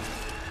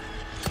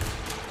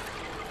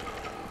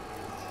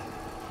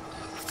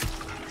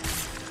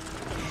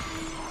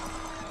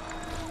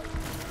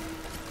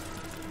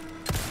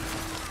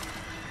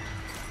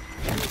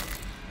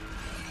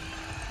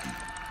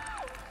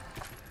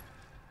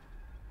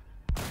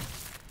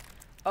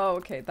 Oh,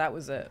 okay, that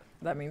was it.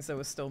 That means there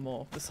was still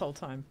more this whole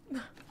time.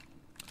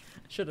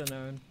 Should have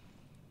known.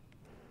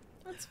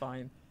 That's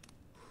fine.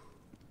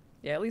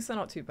 Yeah, at least they're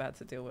not too bad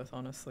to deal with,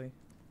 honestly.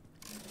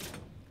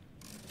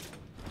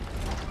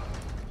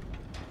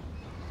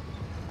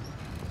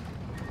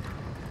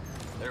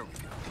 There we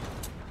go.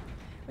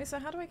 Wait, so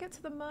how do I get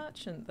to the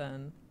merchant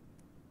then?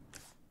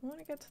 I want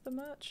to get to the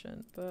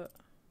merchant, but...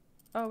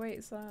 oh wait,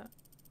 is that...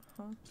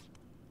 huh?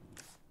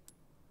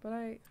 But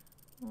I...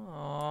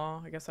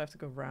 aww, I guess I have to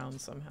go round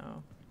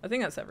somehow. I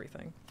think that's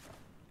everything.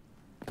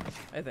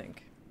 I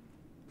think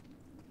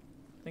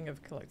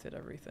I've collected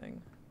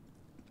everything.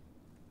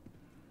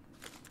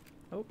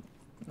 Oh,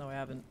 no I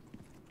haven't.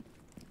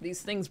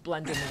 These things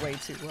blend in way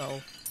too well.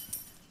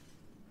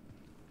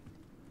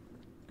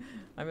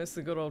 I miss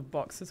the good old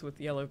boxes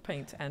with yellow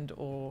paint and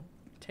or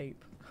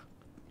tape.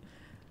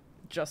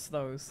 Just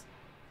those.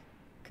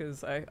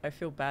 Because I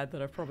feel bad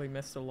that I've probably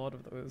missed a lot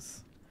of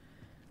those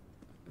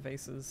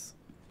vases.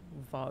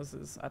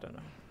 Vases, I don't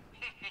know.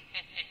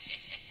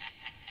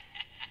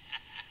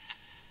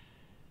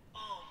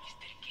 Oh,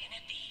 Mr.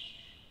 Kennedy,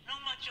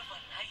 not much of a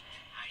knight,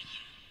 are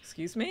you?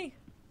 Excuse me?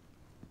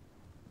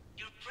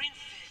 Your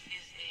princess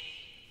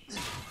is a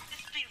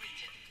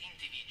spirited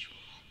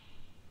individual.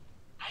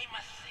 I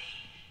must say,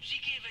 she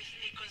gave us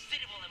a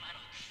considerable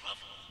amount of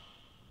trouble.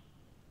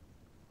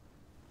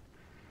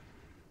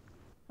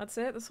 That's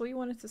it? That's all you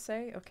wanted to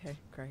say? Okay,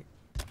 great.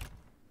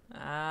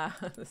 Ah,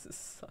 this is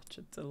such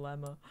a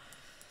dilemma.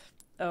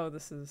 Oh,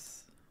 this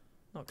is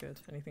not good.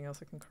 Anything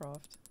else I can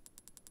craft?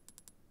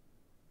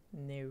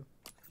 No.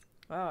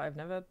 Wow, I've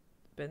never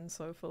been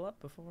so full up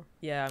before.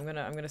 Yeah, I'm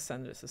gonna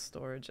send it to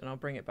storage and I'll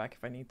bring it back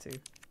if I need to.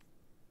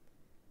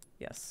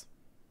 Yes.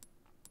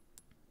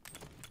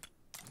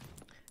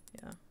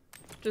 Yeah.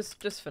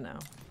 Just for now.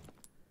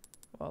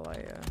 While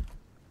I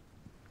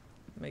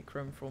make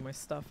room for all my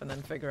stuff and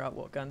then figure out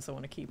what guns I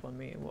want to keep on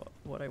me,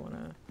 what I want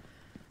to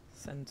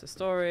send to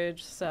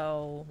storage,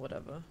 sell,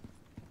 whatever.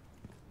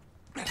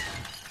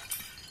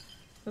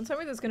 Don't tell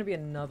me there's going to be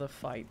another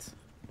fight.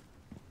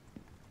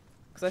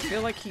 Because I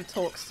feel like he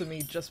talks to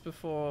me just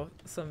before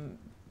some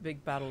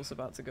big battle's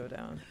about to go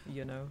down,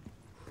 you know?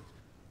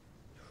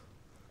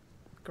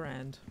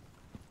 Grand.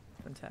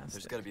 Fantastic.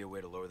 There's gotta be a way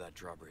to lower that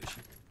drawbridge.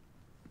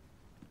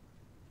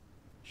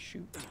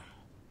 Shoot.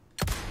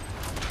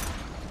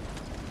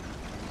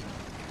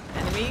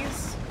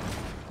 enemies?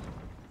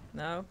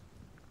 No?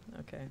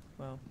 Okay,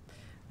 well.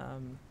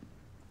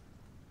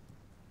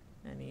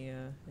 Any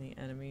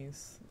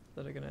enemies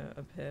that are gonna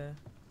appear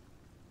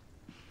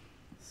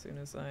as soon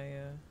as I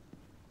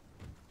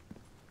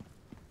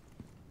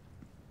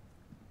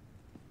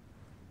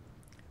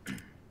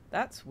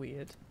That's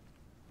weird.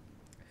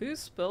 Who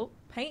spilt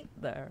paint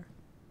there?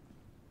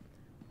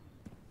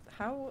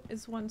 How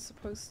is one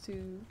supposed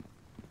to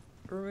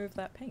remove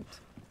that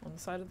paint on the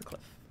side of the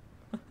cliff?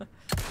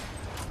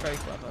 Very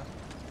clever.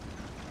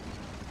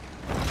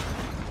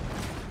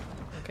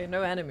 Okay,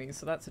 no enemies,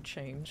 so that's a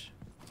change.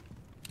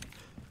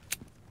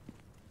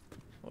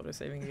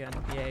 Auto-saving again,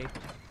 yay.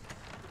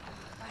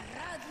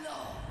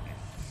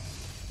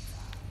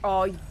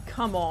 Oh,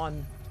 come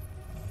on.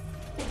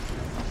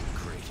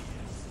 Great.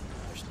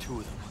 There's 2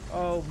 of them.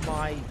 Oh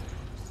my.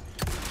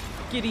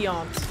 Giddy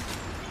aunt.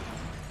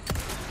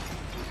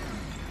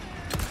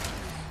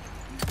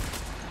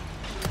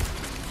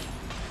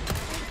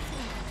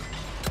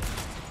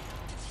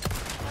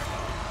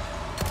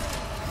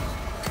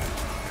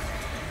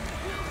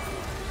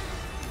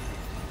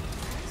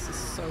 This is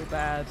so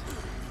bad.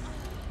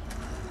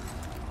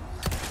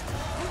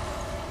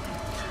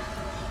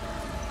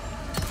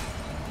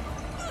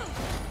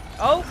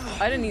 Oh,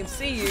 I didn't even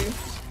see you.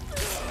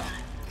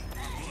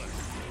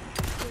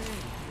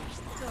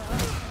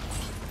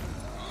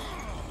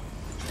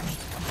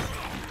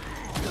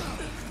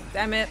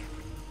 Damn it.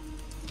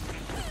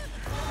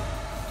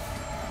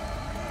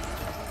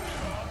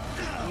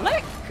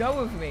 Let go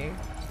of me.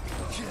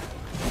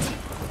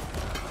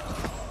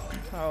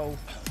 Oh,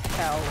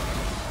 hell.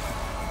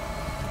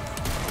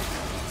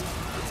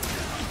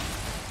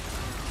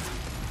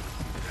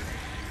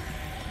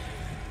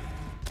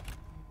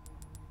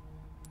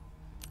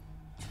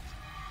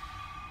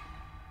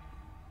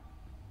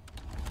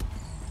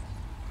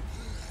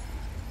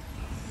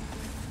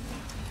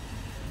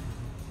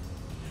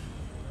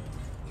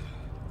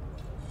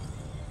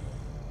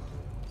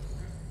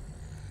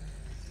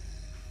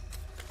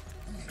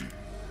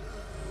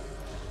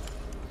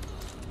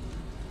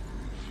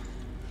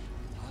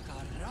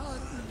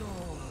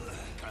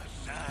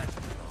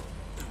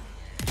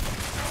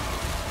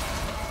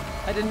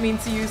 I didn't mean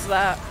to use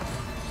that.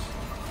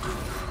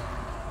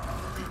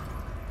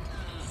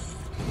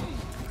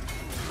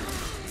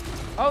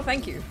 Oh,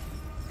 thank you.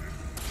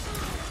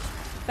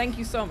 Thank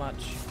you so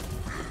much.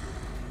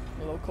 A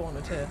little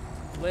cornered here.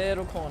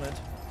 Little cornered.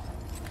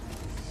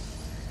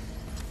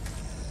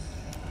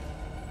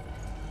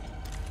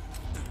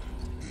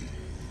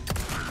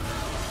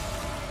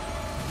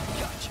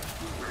 Gotcha.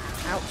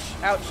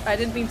 Ouch, ouch. I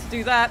didn't mean to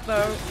do that,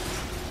 though.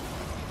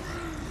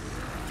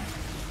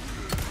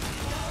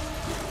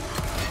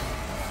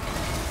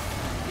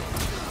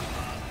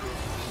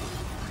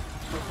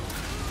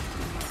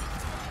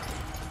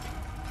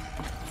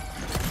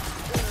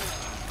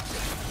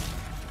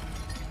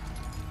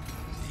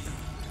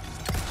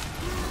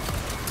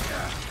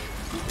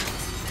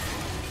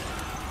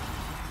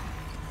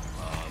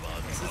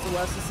 This is the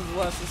worst, this is the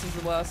worst, this is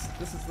the worst,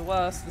 this is the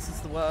worst, this is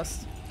the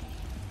worst.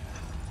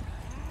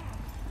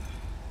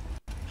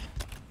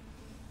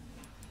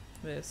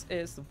 This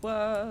is the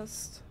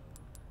worst.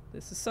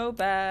 This is so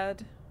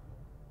bad.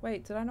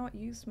 Wait, did I not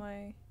use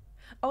my...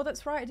 Oh,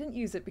 that's right, I didn't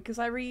use it because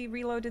I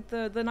reloaded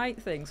the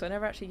night thing, so I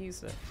never actually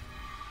used it.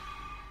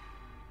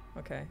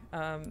 Okay,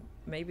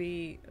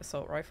 maybe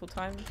assault rifle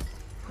time?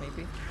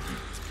 Maybe.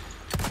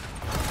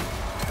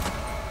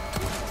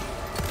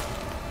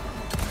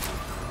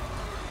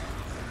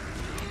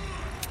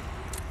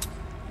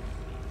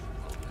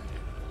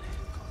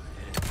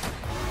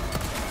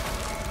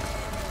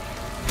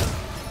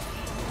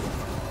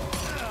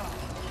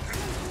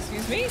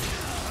 Excuse me?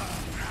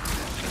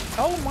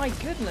 Oh my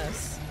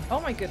goodness. Oh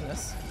my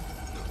goodness.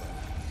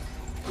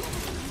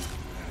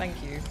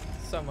 Thank you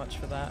so much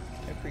for that.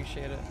 I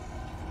appreciate it.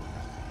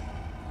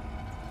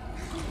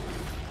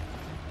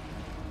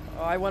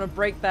 Oh, I want to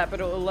break that, but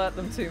it'll alert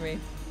them to me.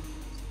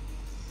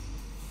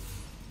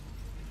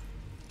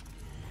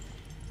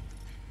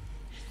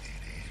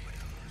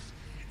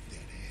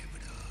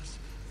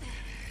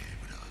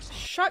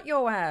 Shut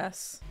your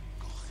ass.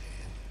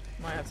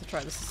 Might have to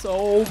try this.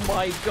 Oh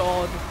my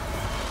god.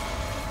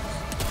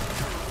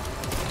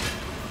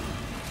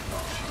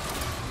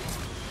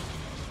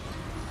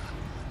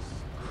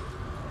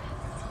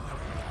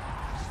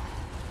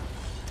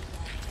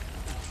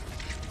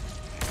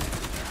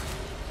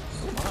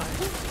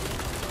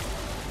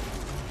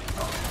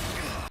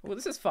 Well,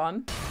 this is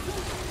fun.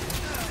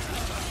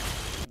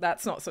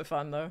 That's not so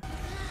fun, though.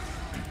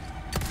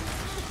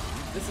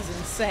 This is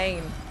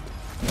insane.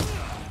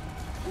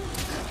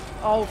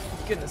 Oh,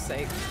 for goodness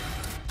sake.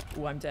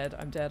 Oh, I'm dead,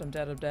 I'm dead, I'm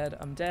dead, I'm dead,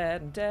 I'm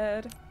dead, I'm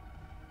dead.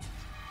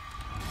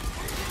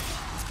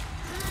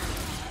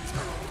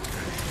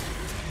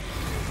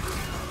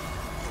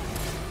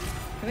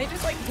 Can they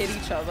just, like, hit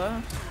each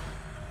other?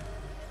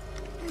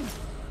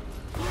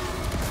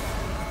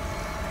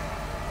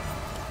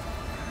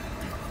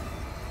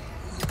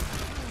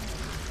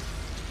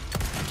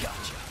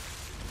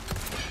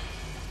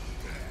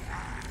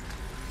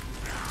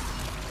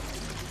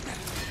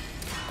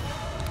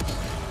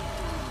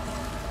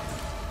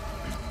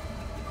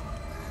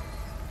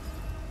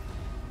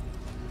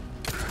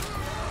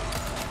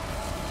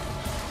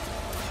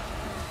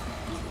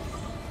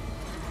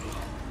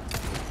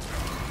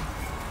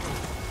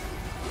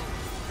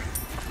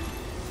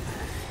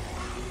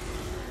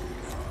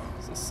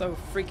 so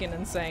freaking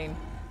insane.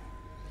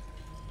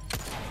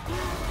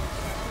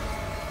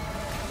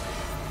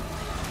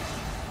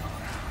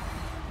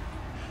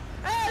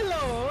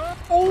 Hello!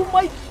 Oh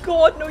my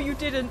god, no you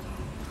didn't!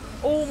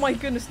 Oh my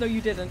goodness, no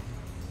you didn't.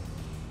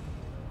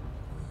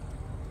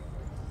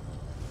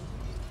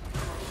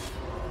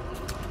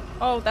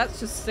 Oh, that's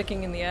just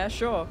sticking in the air,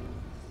 sure.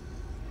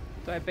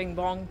 Do I bing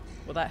bong?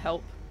 Will that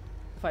help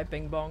if I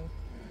bing bong?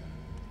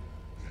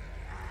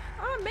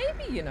 Ah,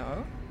 maybe, you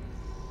know.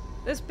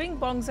 There's bing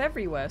bongs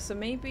everywhere, so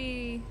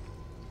maybe...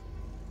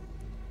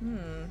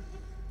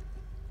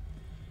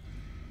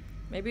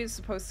 Maybe it's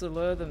supposed to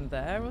lure them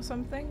there or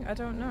something? I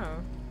don't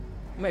know.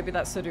 Maybe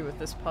that's to do with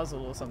this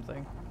puzzle or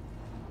something.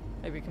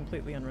 Maybe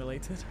completely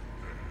unrelated.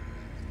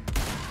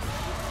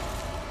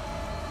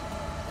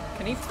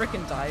 Can he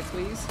frickin' die,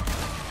 please?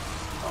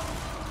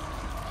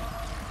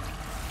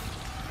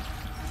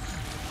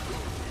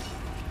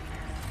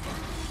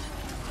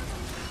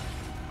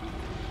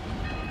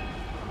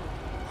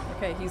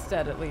 Okay, he's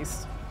dead at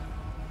least.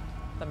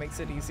 That makes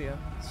it easier.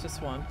 It's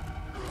just one.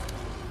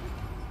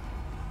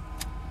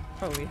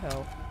 Holy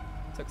hell.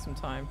 Took some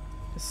time.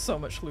 There's so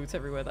much loot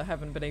everywhere that I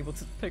haven't been able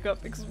to pick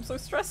up because I'm so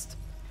stressed.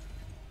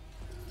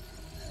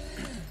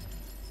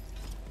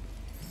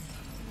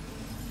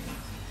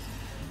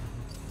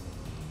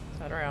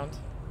 Turn around.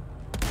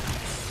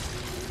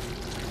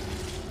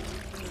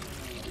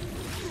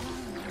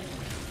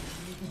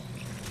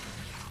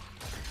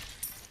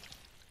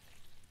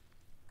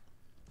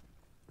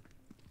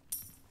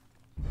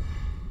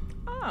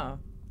 Ah.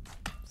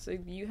 So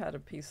you had a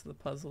piece of the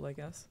puzzle, I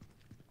guess.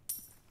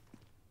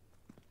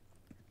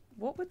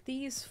 What were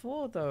these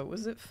for, though?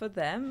 Was it for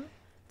them?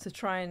 To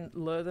try and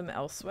lure them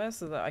elsewhere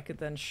so that I could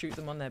then shoot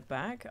them on their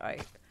back? A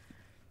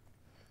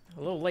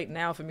little late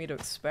now for me to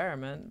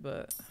experiment,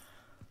 but...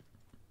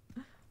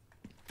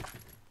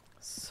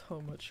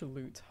 So much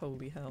loot,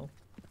 holy hell.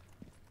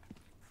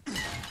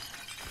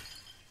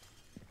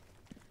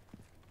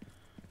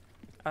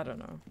 I don't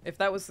know. If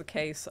that was the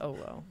case, oh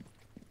well.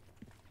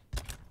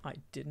 I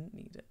didn't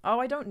need it. Oh,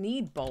 I don't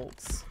need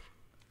bolts.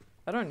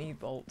 I don't need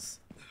bolts.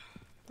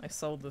 I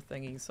sold the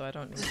thingy, so I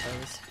don't need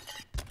those.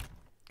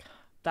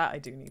 That I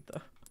do need,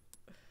 though.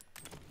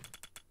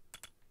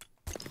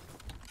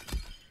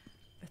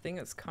 I think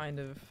it's kind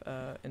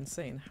of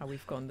insane how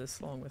we've gone this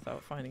long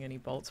without finding any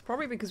bolts.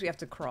 Probably because we have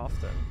to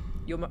craft them.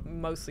 You're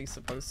mostly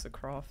supposed to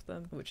craft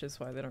them, which is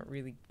why they don't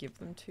really give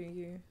them to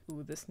you.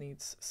 Ooh, this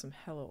needs some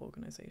hella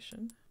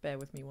organization. Bear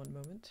with me one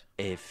moment.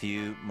 A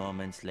few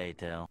moments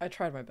later. I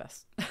tried my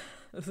best.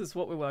 This is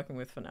what we're working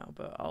with for now,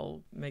 but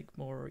I'll make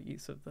more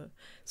use of the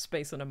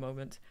space in a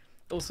moment.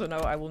 Also, no,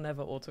 I will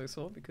never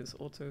auto-sort because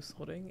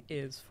auto-sorting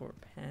is for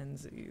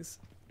pansies.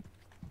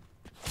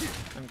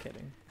 I'm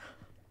kidding.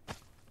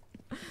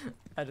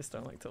 I just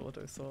don't like to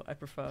auto-sort. I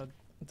prefer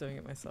doing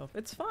it myself.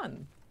 It's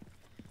fun.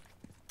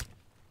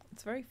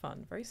 It's very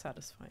fun, very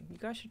satisfying. You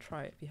guys should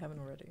try it if you haven't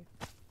already.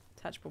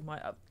 Attachable my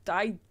up.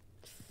 I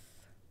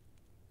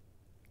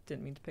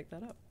didn't mean to pick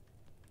that up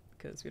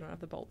because we don't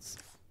have the bolts.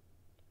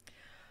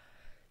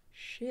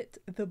 Shit,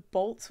 the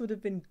bolts would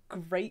have been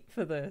great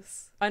for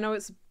this. I know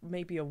it's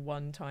maybe a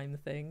one-time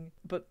thing,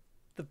 but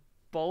the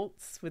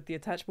bolts with the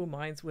attachable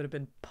mines would have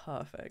been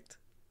perfect.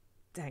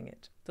 Dang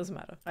it. Doesn't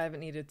matter. I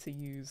haven't needed to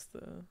use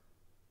the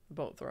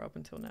bolt thrower up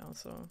until now,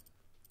 so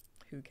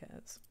who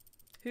cares?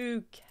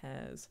 Who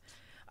cares?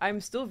 I'm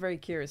still very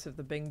curious if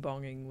the bing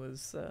bonging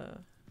was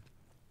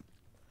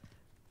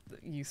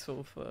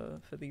useful for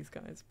these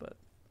guys, but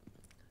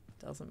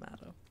doesn't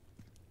matter.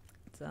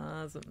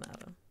 Doesn't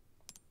matter.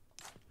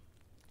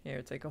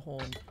 Here, take a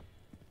horn.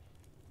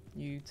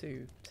 You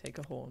too, take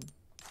a horn.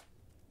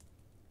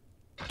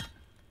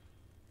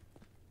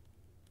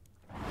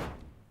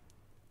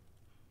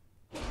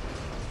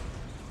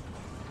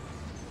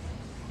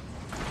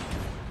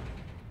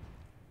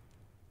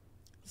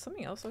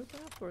 Something else open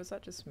up, or is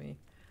that just me?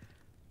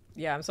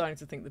 Yeah, I'm starting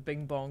to think the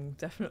bing bong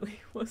definitely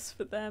was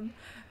for them.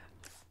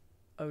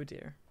 Oh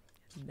dear.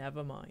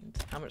 Never mind.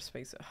 How much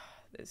space? Ugh,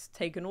 it's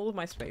taken all of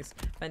my space.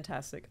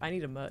 Fantastic. I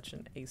need a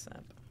merchant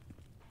ASAP.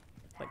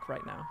 Like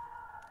right now.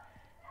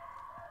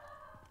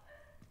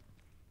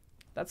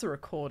 That's a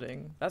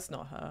recording. That's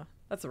not her.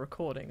 That's a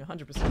recording,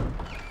 100%.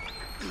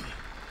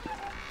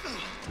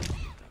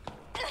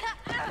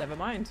 Never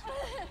mind.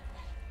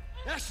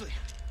 Ashley!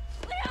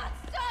 Leon,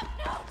 stop!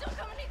 No, don't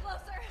come any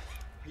closer!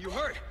 Are you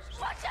hurt?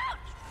 Watch out!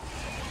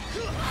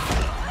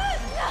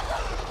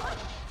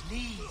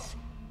 Please,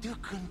 do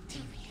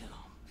continue.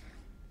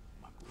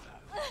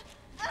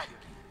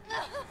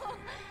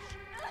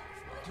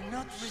 Do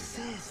not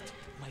resist,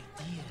 my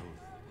dear.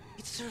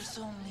 It serves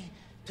only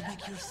to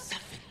make your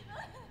suffering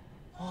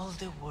all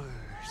the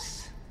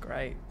worse.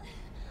 Great.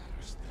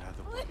 Please,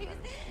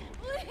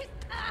 please!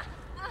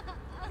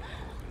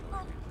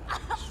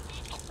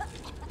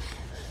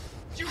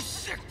 You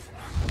sick!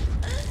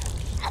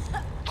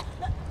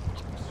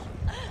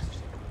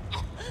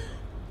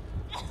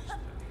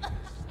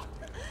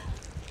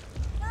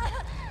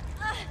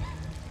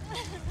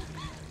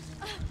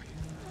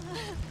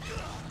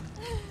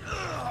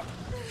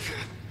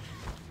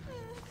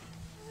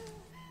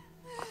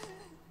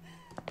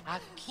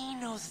 Aquí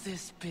nos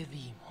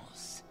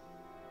despedimos,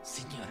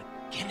 señor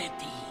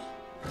Kennedy.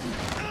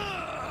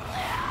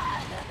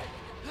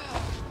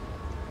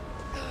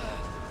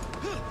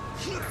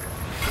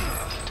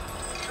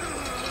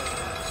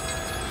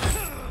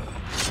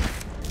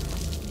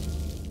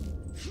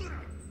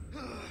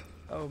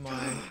 Oh my.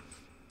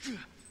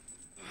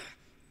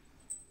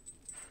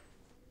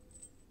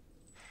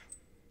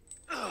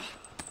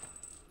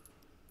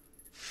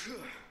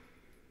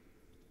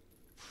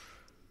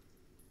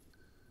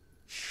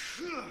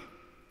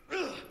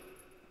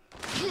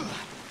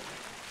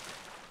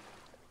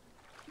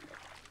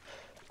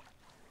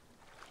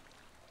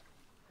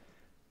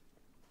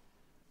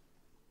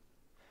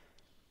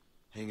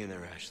 Hang in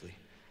there, Ashley.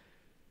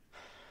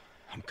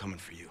 I'm coming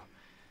for you.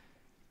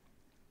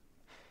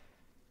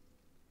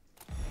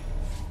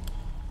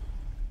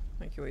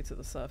 Make your way to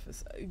the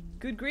surface.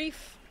 Good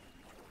grief.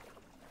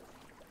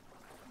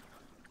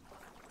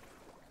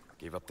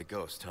 Gave up the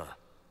ghost, huh?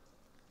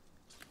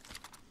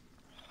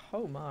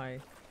 Oh my.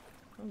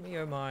 Oh me,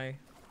 oh my.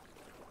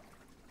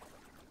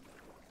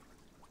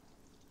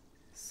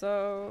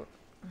 So,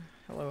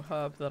 hello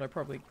herb that I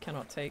probably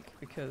cannot take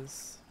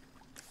because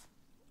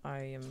I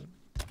am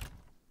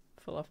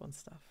full up on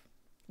stuff.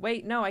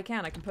 Wait, no, I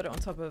can. I can put it on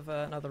top of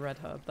another red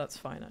herb. That's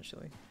fine,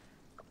 actually.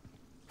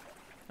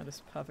 That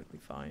is perfectly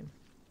fine.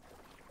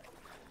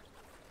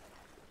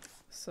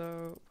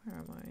 So, where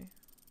am I?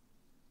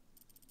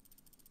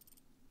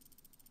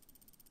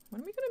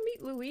 When are we gonna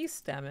meet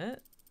Luis, damn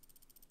it?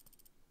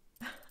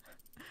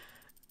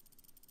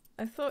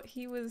 I thought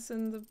he was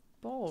in the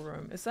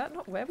ballroom. Is that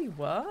not where we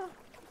were?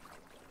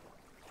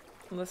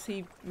 Unless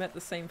he met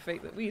the same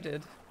fate that we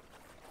did.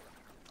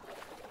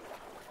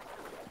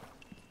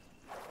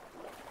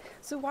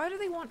 So why do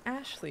they want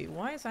Ashley?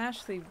 Why is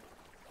Ashley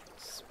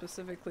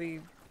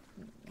specifically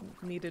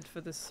needed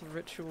for this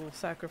ritual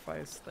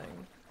sacrifice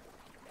thing?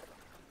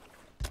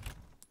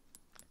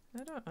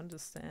 I don't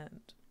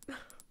understand.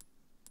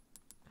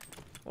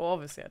 Well,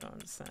 obviously I don't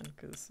understand,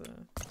 because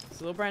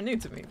it's a little brand new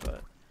to me, but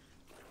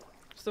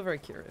I'm still very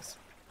curious.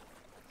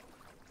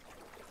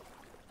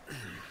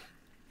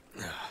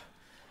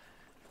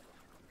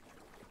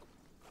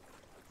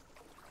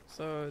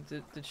 So,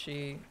 did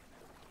she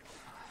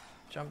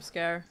jump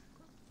scare?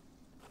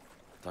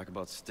 Talk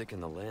about sticking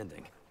the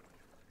landing.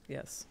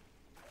 Yes.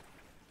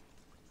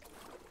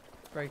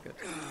 Very good.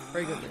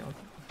 Very good, Leon.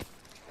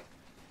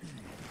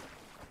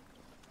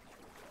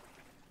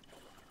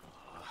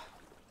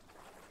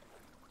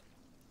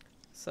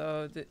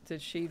 So,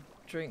 did she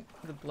drink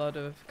the blood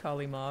of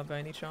Kali Ma by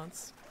any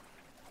chance?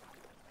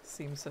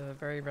 Seems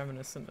very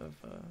reminiscent of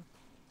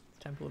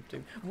Temple of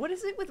Doom. What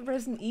is it with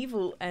Resident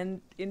Evil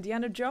and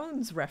Indiana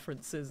Jones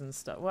references and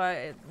stuff?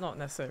 Well, not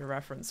necessarily a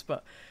reference,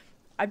 but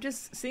I'm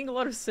just seeing a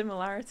lot of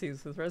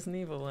similarities with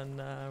Resident Evil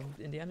and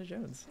Indiana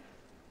Jones.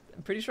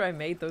 I'm pretty sure I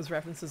made those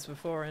references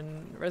before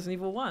in Resident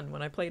Evil 1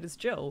 when I played as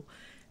Jill,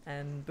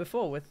 and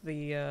before with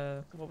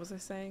the what was I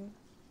saying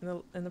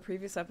in the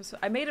previous episode?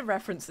 I made a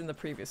reference in the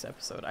previous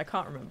episode. I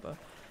can't remember.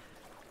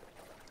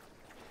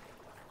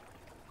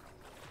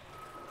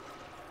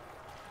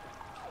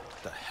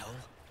 The hell?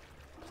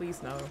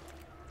 Please no.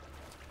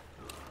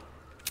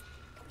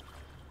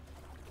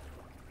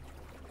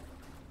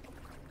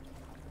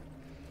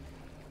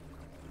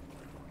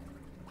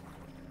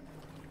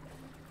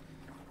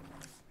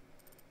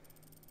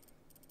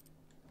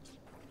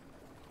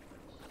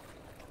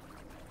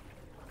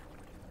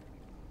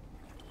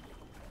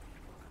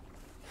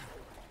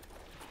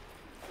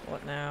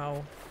 What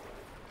now?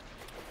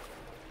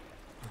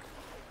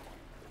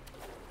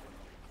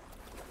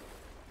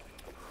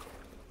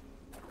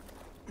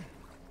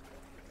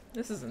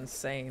 This is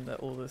insane that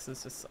all this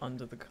is just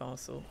under the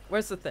castle.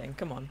 Where's the thing?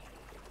 Come on.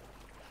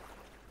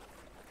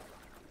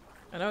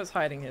 I know it's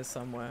hiding here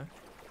somewhere.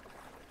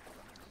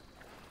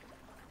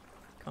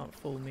 Can't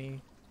fool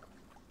me.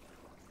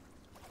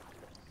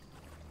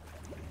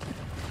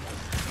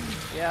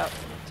 Yeah,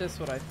 just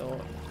what I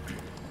thought.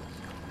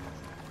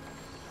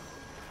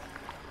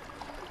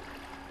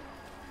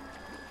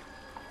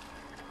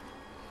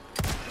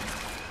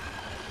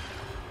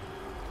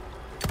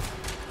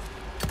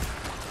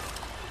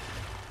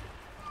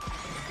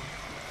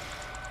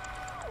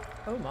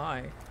 Oh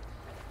my.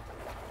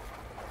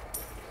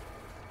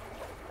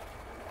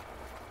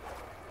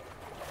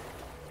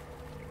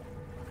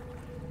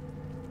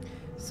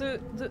 So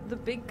the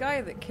big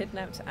guy that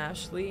kidnapped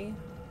Ashley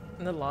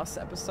in the last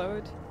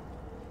episode,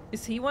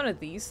 is he one of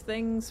these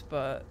things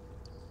but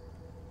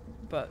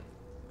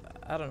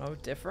I don't know,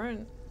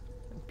 different?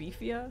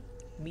 Beefier?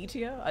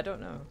 Meatier? I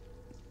don't know.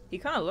 He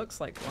kind of looks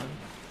like one.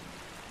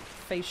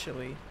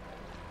 Facially.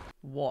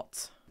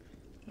 What?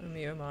 Oh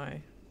me, oh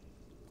my.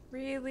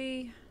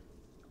 Really?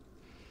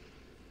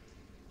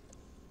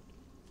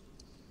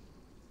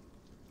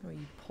 Oh,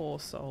 you poor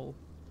soul.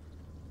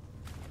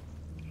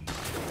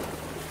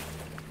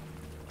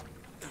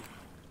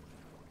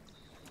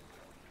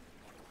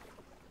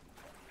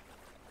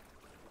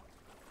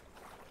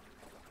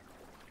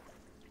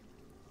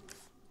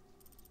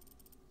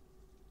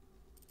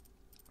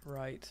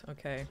 Right,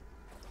 okay.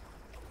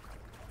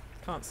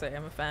 Can't say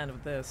I'm a fan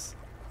of this.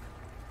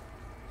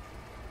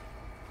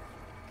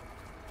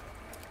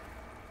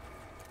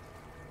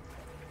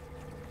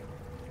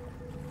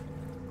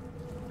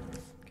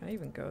 Can I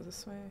even go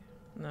this way?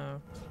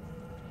 No.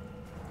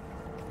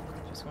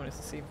 Just wanted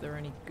to see if there are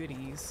any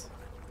goodies.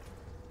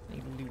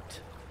 Any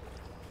loot.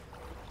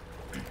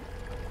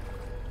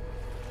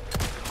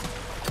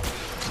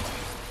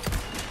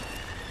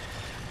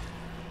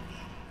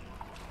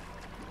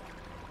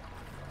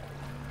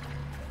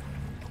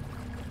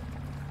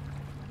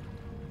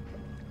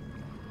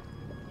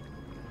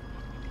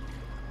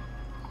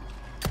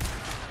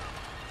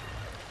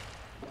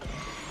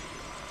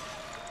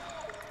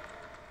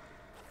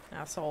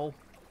 Asshole.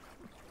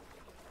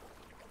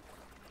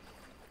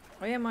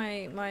 Oh yeah,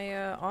 my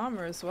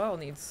armor as well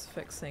needs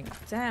fixing.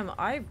 Damn,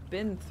 I've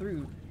been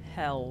through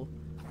hell.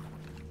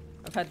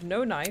 I've had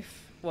no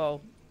knife.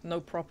 Well, no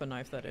proper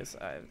knife, that is.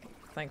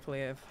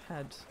 Thankfully I've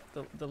had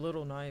the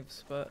little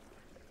knives, but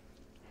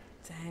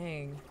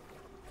dang.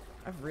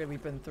 I've really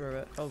been through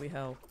it. Holy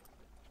hell.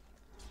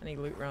 Any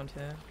loot around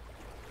here?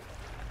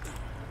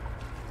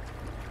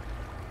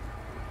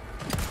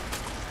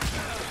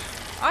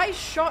 I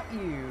shot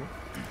you!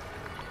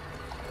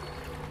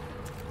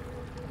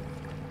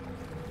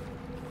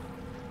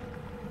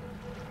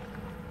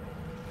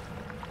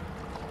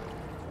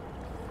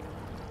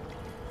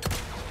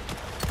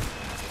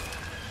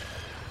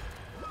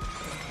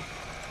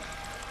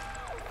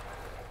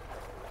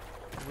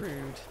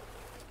 Rude.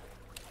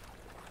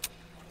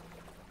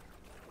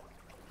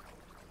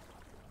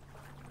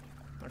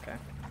 Okay.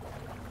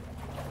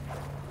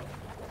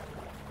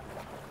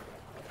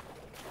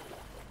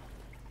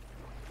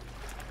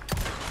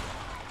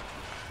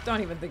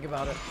 Don't even think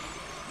about it.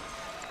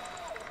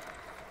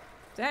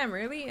 Damn,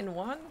 really? In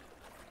one?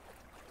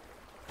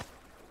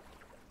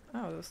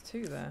 Oh, there's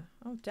two there.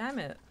 Oh, damn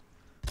it.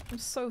 I'm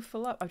so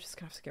full up. I'm just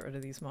gonna have to get rid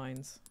of these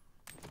mines.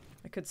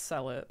 I could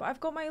sell it, but I've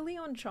got my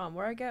Leon charm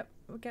where I get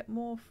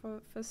more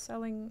for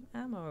selling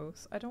ammo.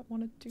 So I don't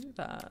want to do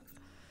that.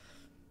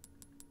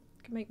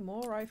 I can make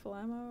more rifle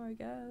ammo, I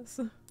guess.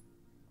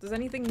 Does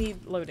anything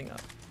need loading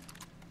up?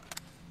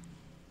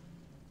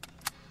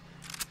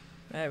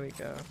 There we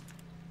go.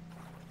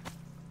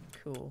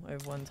 Cool. I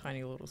have one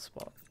tiny little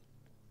spot.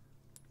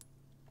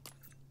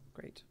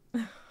 Great.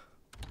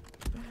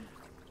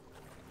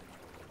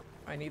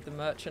 I need the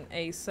merchant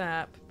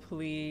ASAP,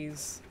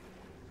 please.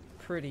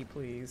 Pretty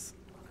please.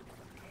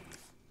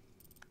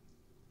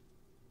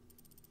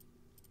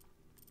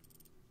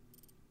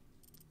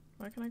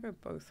 Why can I go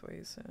both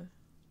ways here?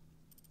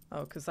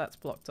 Oh, because that's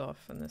blocked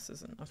off and this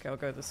isn't. Okay, I'll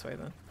go this way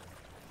then.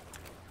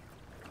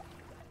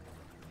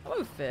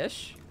 Hello,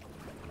 fish.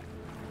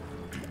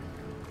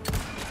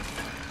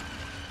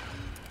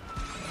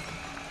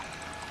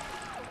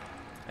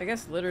 I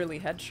guess literally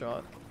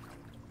headshot.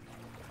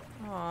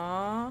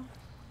 Aww.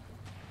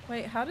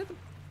 Wait, how did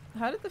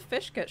the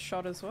fish get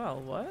shot as well?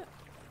 What?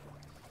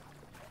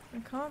 I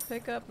can't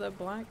pick up the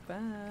black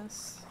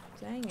bass.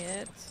 Dang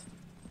it.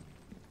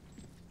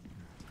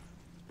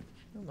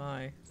 Oh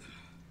my.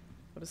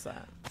 What is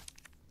that?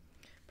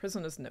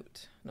 Prisoner's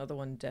note. Another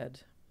one dead.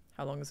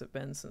 How long has it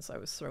been since I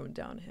was thrown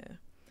down here?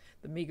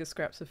 The meager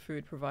scraps of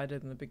food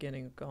provided in the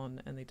beginning are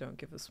gone, and they don't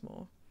give us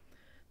more.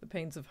 The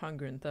pains of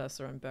hunger and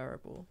thirst are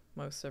unbearable.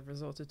 Most have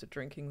resorted to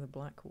drinking the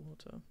black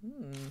water.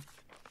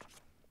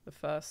 The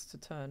first to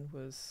turn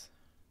was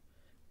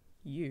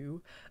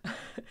you.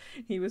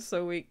 He was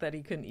so weak that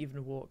he couldn't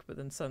even walk, but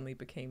then suddenly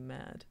became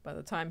mad. By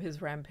the time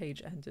his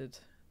rampage ended,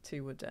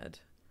 2 were dead.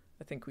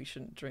 I think we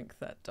shouldn't drink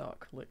that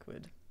dark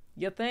liquid.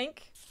 You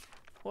think?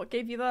 What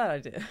gave you that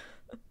idea?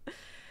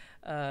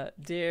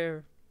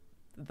 Dear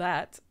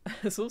that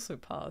has also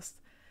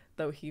passed,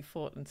 though he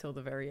fought until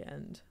the very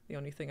end. The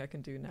only thing I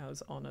can do now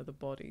is honor the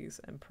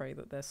bodies and pray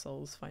that their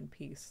souls find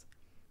peace.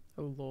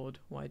 Oh Lord,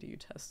 why do you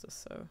test us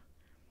so?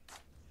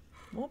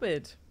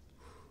 Morbid.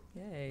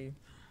 Yay.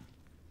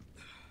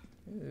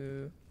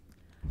 Ooh.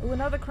 Oh,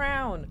 another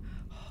crown!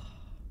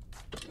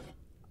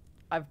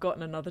 I've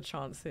gotten another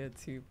chance here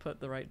to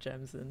put the right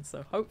gems in,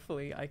 so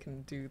hopefully I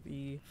can do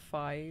the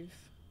 5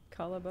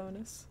 color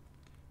bonus.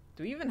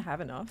 Do we even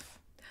have enough?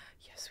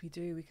 Yes, we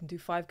do. We can do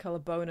 5 color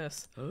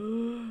bonus.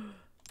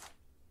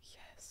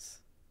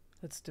 Yes.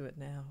 Let's do it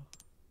now.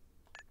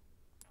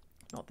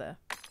 Not there.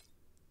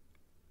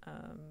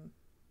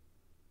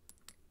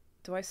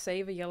 Do I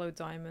save a yellow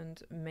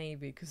diamond?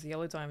 Maybe, because the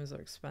yellow diamonds are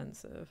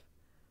expensive.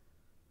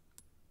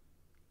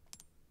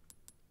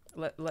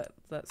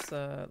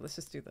 Let's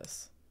just do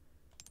this.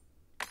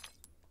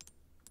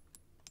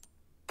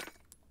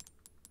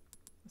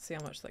 Let's see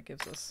how much that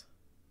gives us.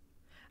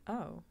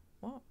 Oh,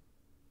 what?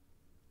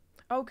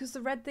 Oh, because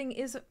the red thing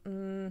is...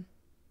 hang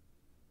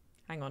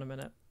on a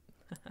minute.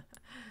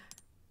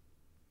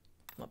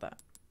 Not that.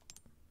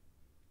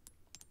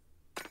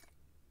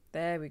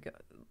 There we go.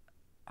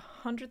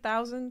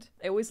 100,000?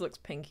 It always looks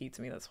pinky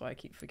to me, that's why I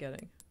keep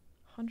forgetting.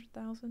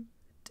 100,000?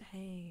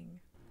 Dang.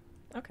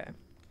 Okay.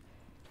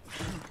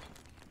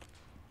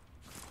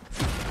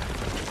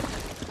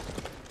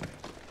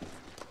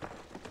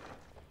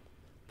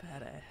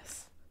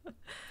 Badass.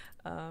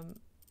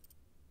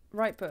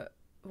 Right, but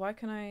why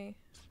can I...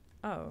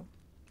 Oh.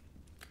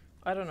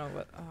 I don't know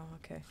what... Oh,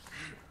 okay.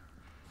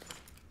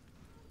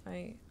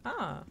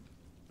 Ah!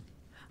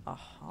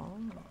 Aha.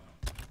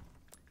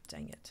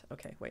 Dang it.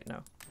 Okay, wait, no.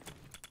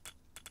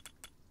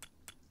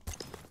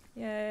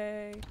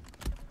 Yay!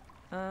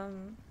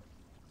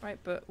 Right,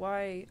 but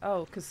why...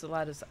 Oh, because the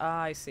ladder's...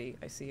 Ah, I see.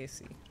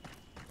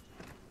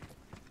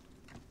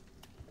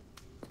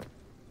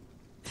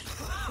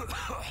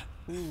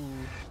 Ooh.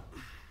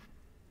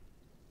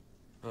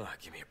 Oh,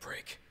 give me a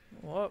break.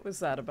 What was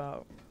that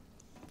about?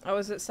 Oh,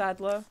 is it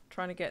Sadler?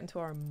 Trying to get into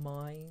our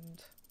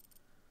mind?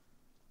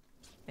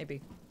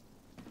 Maybe.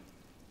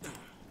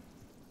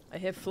 I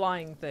hear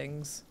flying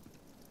things.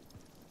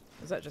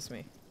 Is that just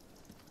me?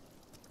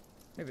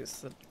 Maybe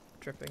it's the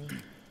dripping.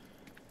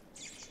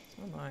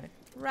 Oh my.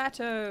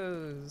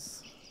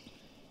 Rattos!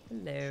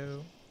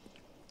 Hello.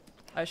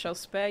 I shall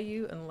spare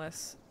you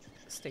unless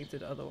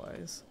stated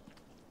otherwise.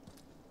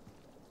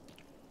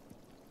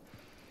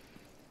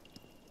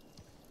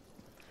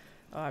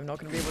 Oh, I'm not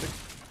going to be able to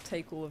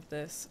take all of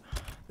this.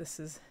 This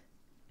is...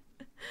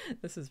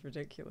 this is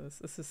ridiculous.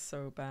 This is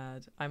so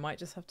bad. I might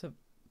just have to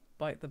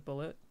bite the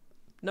bullet,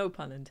 no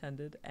pun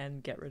intended,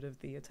 and get rid of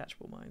the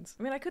attachable mines.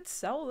 I mean, I could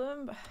sell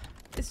them, but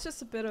it's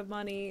just a bit of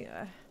money.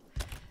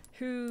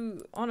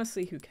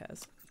 Honestly, who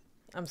cares?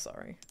 I'm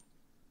sorry.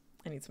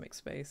 I need to make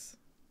space.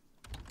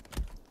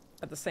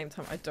 At the same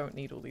time, I don't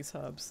need all these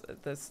herbs.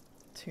 There's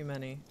too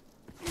many.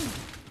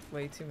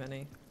 Way too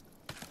many.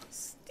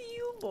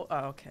 Steel ball.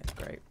 Oh, okay,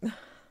 great.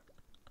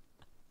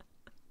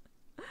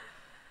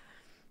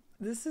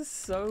 This is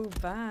so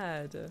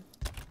bad.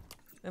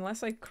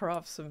 Unless I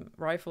craft some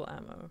rifle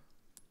ammo.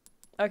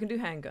 I can do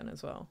handgun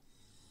as well.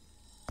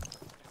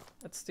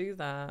 Let's do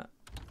that.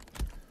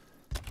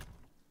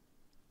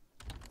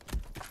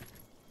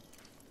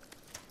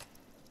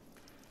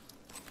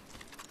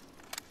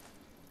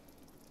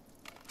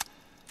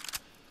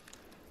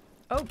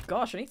 Oh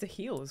gosh, I need to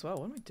heal as well.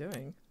 What am I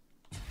doing?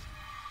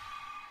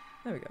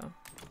 There we go.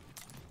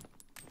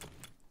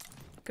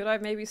 Could I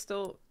maybe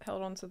still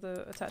held on to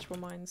the attachable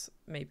mines?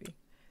 Maybe.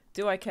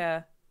 Do I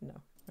care? No.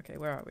 Okay,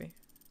 where are we?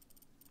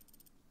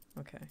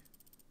 Okay.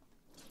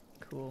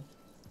 Cool.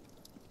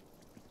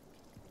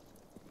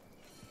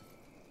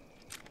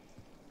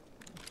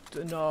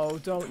 No,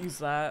 don't use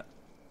that.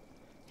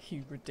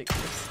 You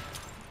ridiculous.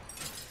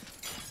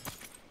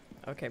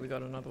 Okay, we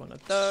got another one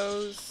of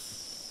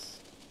those.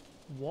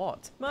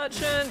 What?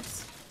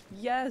 Merchant!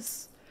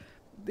 Yes!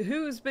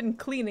 Who's been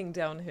cleaning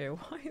down here?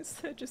 Why is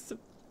there just a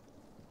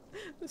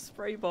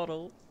spray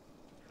bottle?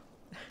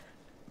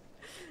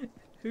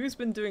 Who's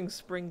been doing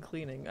spring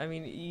cleaning? I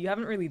mean, you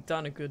haven't really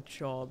done a good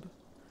job.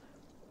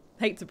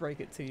 Hate to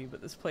break it to you,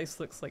 but this place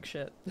looks like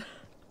shit.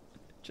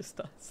 Just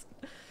does.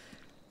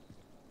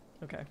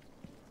 Okay.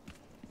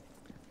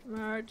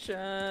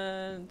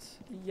 Merchant!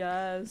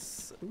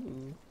 Yes!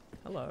 Ooh.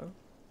 Hello.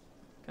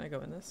 Can I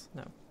go in this?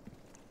 No.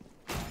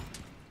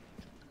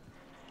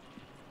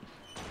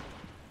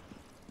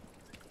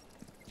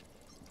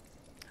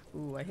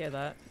 Ooh, I hear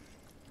that.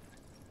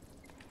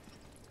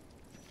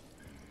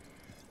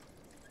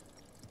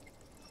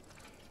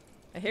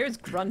 I hear it's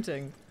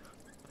grunting.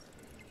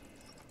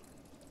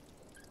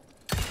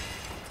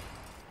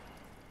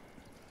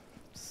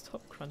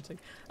 Stop grunting.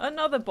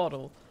 Another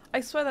bottle!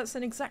 I swear that's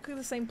in exactly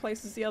the same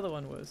place as the other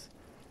one was.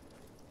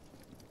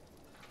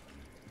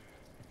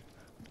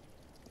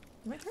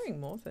 Am I hearing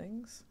more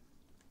things?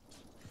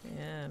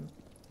 Yeah.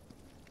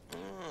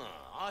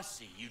 I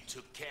see you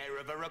took care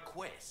of a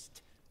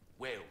request.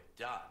 Well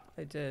done.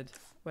 I did.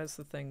 Where's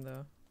the thing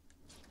though?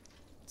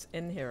 It's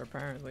in here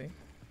apparently.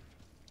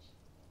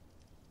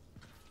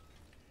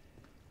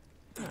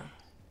 Ah.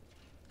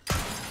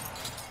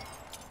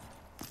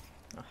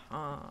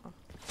 Aha.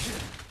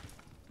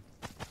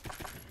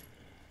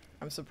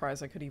 I'm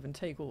surprised I could even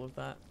take all of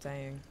that.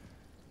 Dang.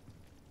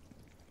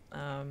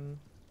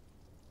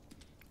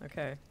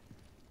 Okay.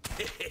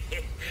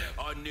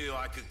 I knew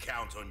I could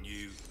count on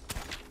you.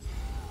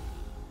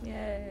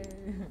 Yay.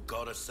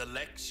 Got a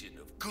selection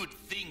of good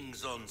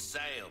things on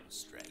sale,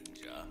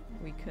 stranger.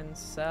 We can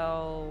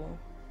sell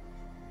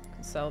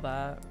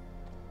that.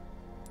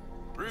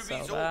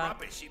 Ruby's all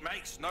rubbish, it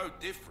makes no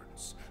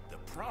difference. The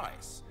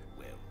price,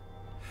 well,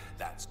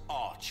 that's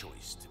our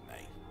choice to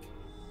make.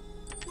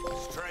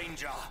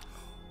 Stranger,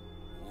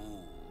 ooh,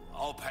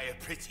 I'll pay a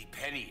pretty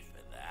penny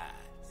for that.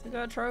 We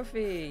got a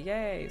trophy,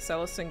 yay!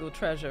 Sell a single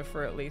treasure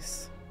for at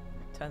least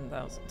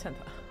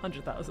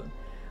 100,000.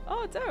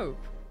 Oh,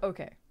 dope!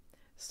 Okay,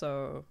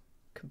 so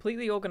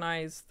completely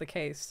organized the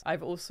case.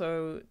 I've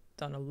also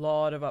done a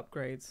lot of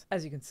upgrades.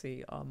 As you can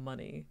see, our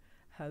money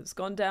has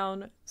gone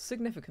down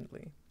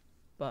significantly,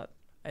 but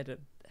I did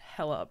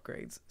hella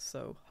upgrades,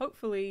 so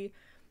hopefully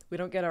we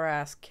don't get our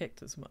ass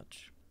kicked as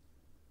much.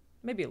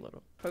 Maybe a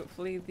little.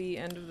 Hopefully the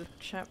end of the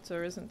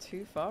chapter isn't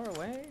too far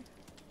away.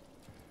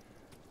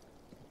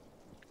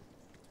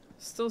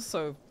 Still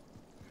so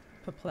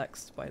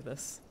perplexed by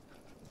this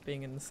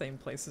being in the same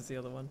place as the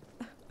other one.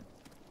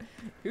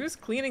 Who's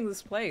cleaning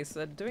this place?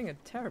 They're doing a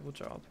terrible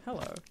job.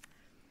 Hello.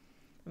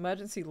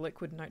 Emergency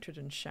liquid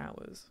nitrogen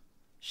showers.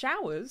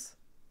 Showers?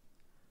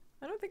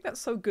 I don't think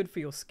that's so good for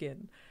your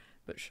skin,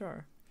 but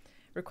sure.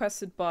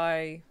 Requested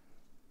by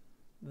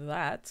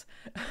that.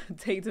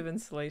 Date of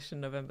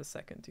installation November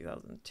 2nd,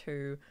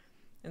 2002.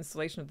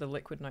 Installation of the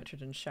liquid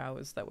nitrogen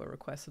showers that were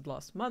requested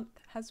last month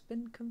has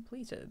been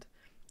completed.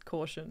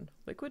 Caution.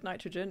 Liquid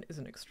nitrogen is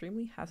an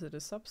extremely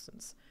hazardous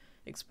substance.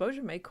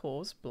 Exposure may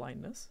cause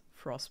blindness,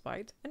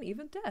 frostbite, and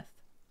even death.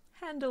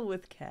 Handle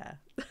with care.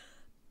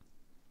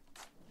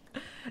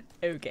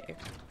 Okay.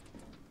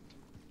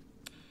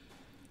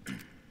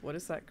 What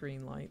is that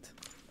green light?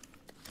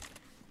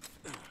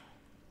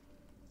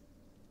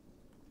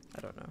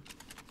 I don't know.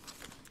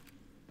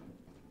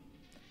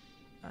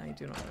 I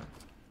do not know.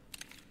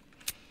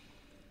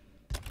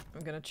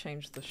 I'm gonna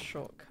change the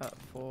shortcut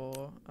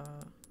for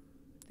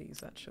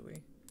these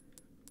actually.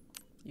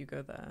 You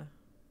go there.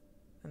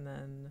 And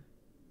then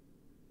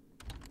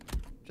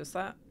just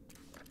that?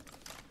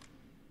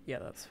 Yeah,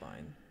 that's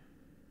fine.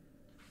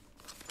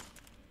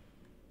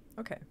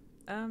 Okay.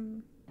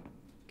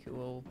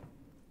 Cool.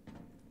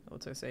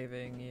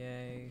 Auto-saving,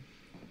 yay.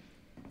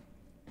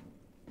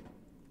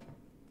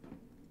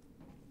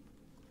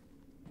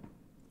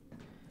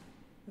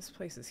 This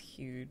place is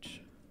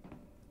huge.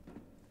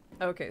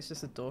 Okay, it's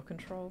just a door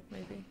control,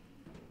 maybe?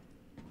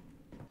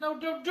 No,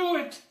 don't do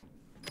it!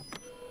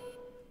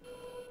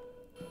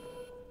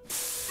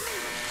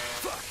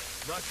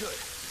 Fuck! Not good.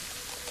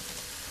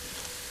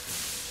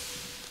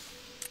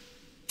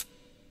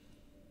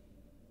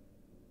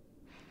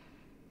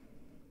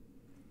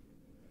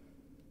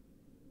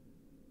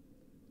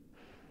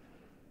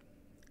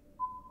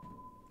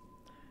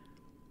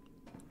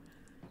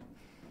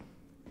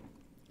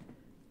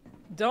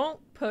 Don't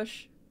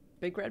push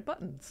big red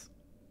buttons.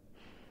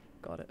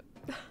 Got it.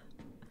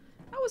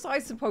 How was I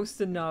supposed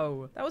to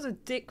know? That was a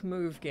dick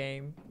move,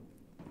 game.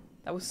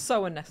 That was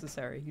so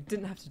unnecessary. You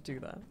didn't have to do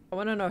that. I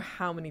want to know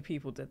how many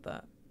people did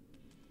that.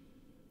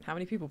 How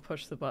many people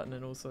pushed the button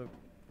and also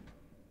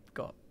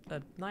got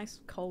a nice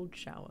cold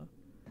shower.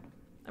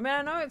 I mean,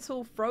 I know it's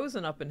all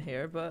frozen up in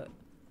here, but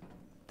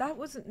that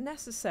wasn't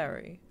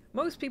necessary.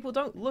 Most people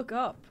don't look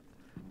up.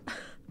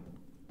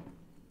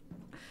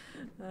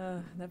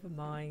 Never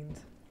mind.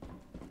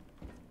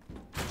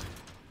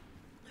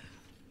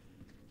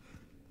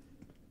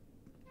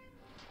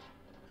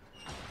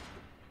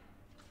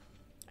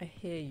 I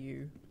hear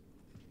you.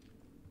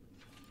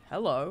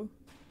 Hello?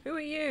 Who are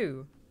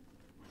you?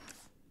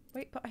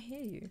 Wait, but I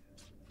hear you.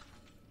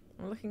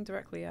 I'm looking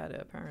directly at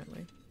it,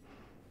 apparently.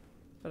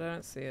 But I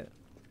don't see it.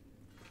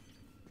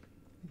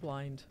 I'm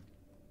blind.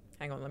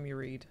 Hang on, let me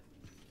read.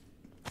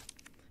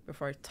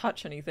 Before I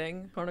touch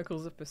anything.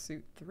 Chronicles of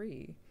Pursuit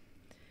 3.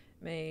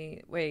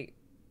 Wait.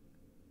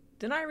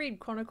 Didn't I read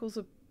Chronicles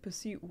of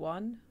Pursuit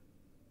 1?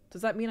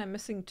 Does that mean I'm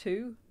missing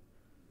 2?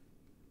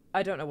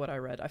 I don't know what I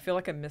read. I feel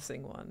like I'm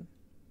missing one.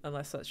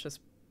 Unless that's just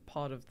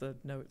part of the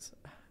notes.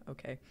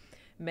 Okay.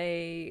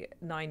 May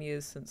 9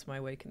 years since my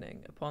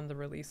awakening. Upon the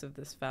release of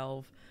this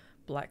valve,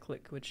 black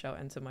liquid shall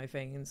enter my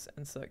veins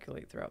and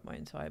circulate throughout my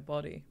entire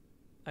body.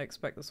 I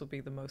expect this will be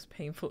the most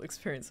painful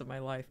experience of my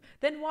life.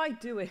 Then why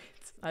do it?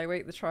 I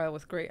await the trial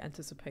with great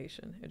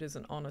anticipation. It is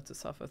an honor to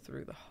suffer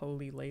through the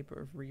holy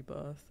labor of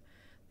rebirth.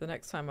 The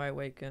next time I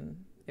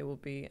awaken, it will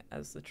be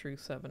as the true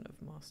servant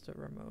of Master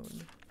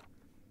Ramon.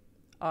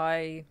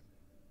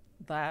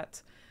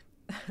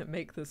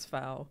 Make this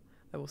vow.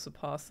 I will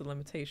surpass the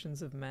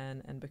limitations of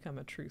man and become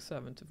a true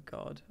servant of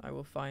God. I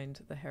will find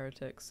the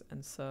heretics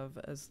and serve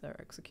as their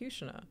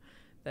executioner.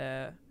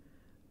 Their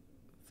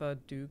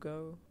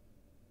VERDUGO?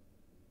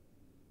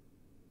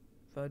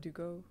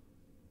 VERDUGO?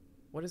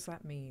 What does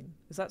that mean?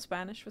 Is that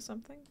Spanish for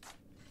something?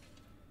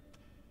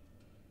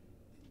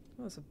 Oh,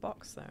 there's a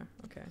box there.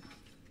 Okay.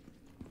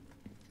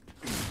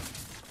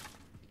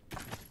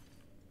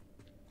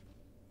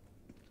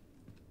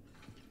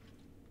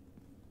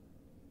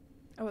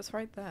 Oh, it's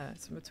right there.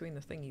 It's in between the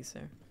thingies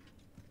here.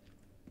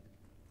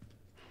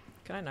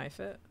 Can I knife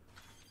it?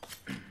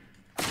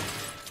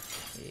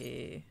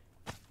 Yeah.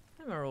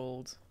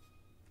 Emerald.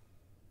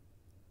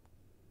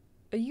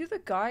 Are you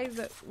the guy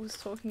that was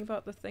talking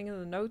about the thing in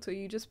the note, or are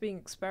you just being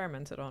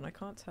experimented on? I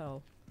can't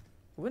tell.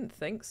 I wouldn't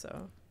think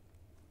so.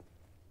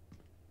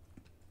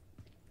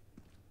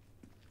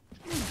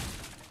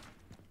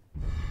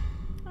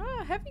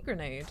 Ah, heavy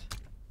grenade.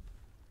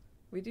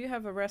 We do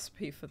have a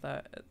recipe for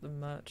that at the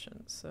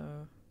merchant,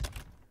 so...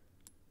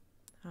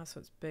 Ah, so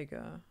it's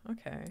bigger.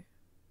 Okay.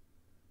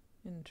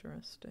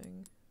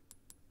 Interesting.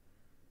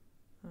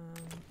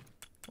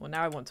 Well,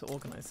 now I want to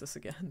organize this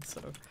again,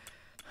 so...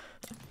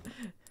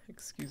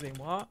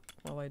 Excusez-moi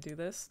while I do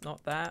this.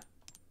 Not that.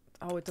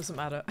 Oh, it doesn't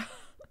matter.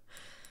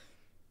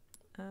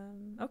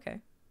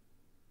 Okay.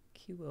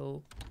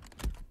 Cool.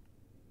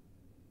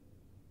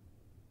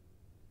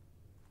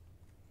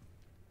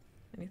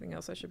 Anything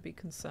else I should be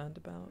concerned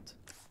about?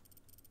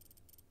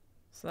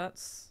 So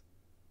that's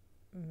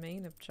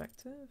main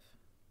objective?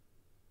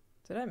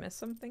 Did I miss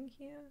something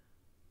here?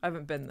 I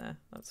haven't been there,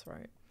 that's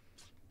right.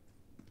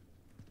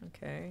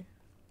 Okay.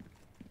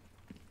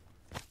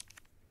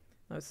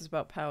 No, this is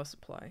about power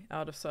supply.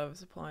 Out of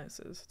service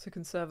appliances. To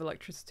conserve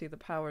electricity, the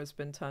power has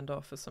been turned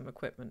off for some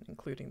equipment,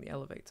 including the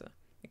elevator.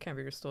 It can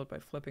be restored by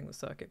flipping the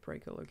circuit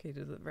breaker located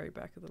at the very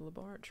back of the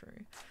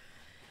laboratory.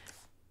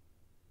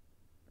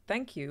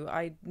 Thank you.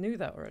 I knew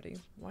that already.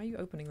 Why are you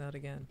opening that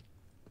again?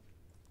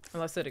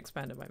 Unless it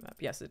expanded my map.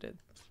 Yes, it did.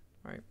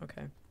 Right,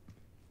 okay.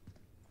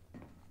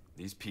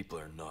 These people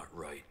are not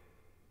right.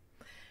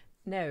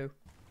 No.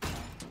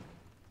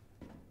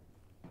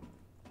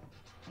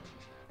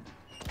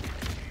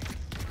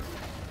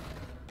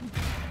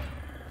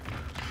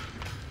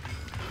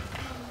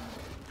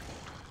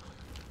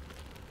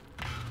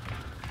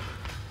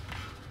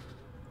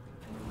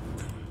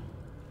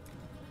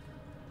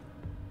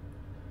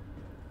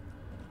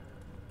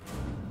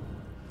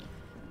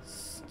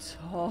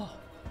 Stop.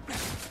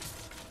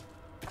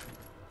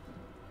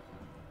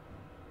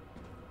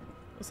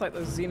 It's like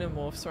those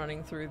xenomorphs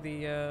running through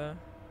the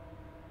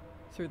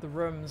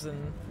rooms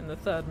in the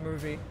third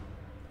movie.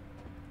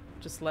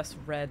 Just less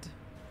red.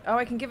 Oh,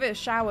 I can give it a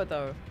shower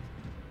though.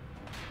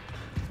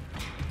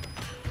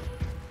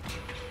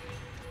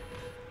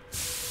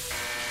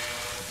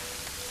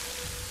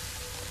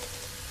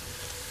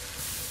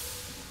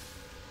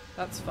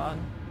 That's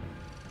fun.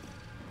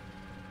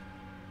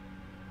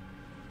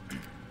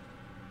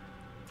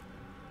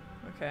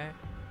 Okay.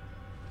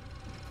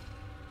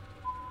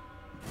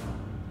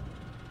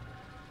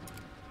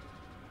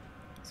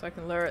 So I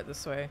can lure it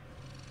this way.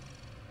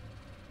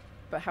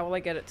 But how will I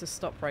get it to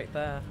stop right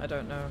there? I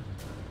don't know.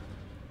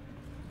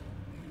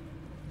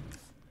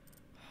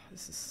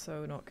 This is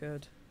so not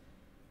good.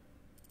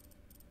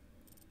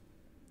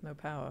 No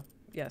power.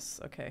 Yes,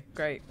 okay,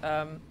 great.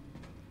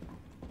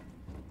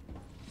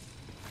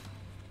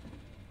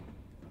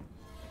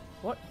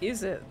 What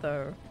is it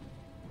though?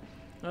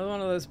 Another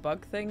one of those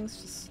bug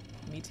things? Just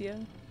meteor?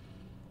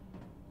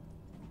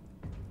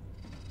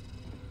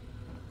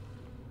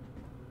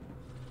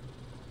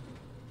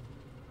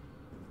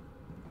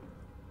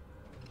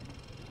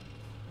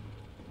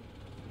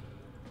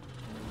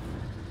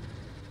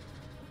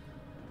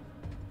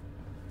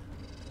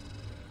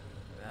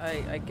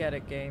 I get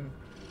it, game.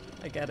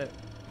 I get it.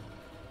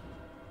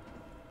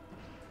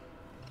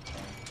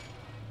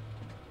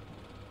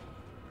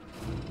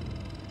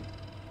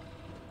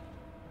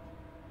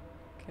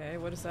 Okay,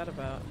 what is that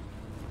about?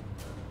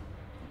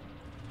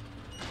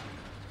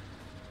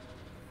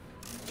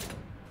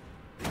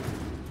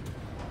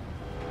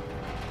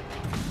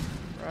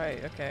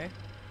 Right, okay.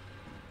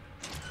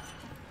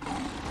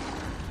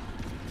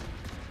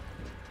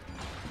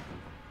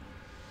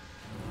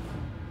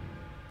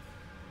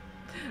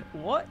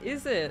 What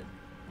is it?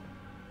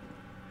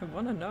 I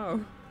want to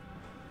know.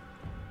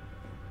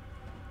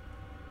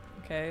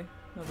 Okay,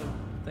 another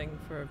thing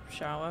for a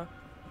shower.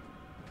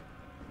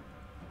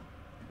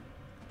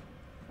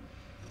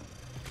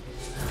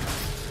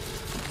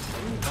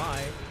 Oh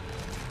my.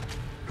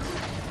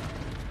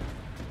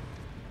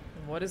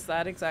 And what is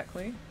that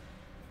exactly?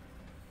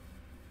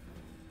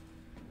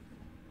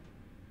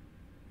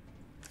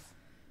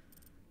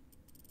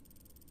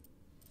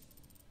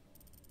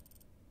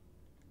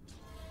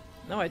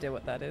 No idea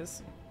what that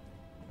is.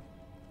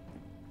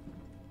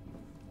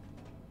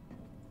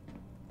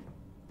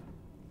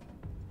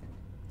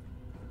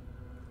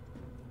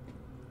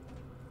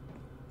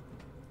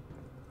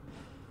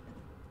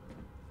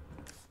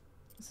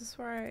 Is this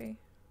where I...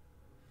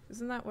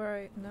 Isn't that where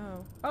I...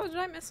 No. Oh, did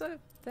I miss a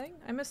thing?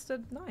 I missed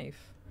a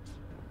knife.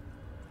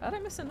 How did I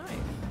miss a knife?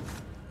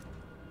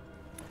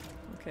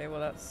 Okay, well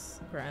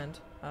that's grand.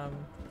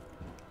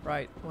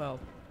 Right, well...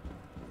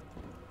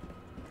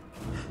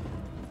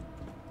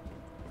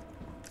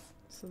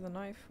 So the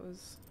knife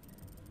was...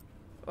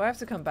 Well, I have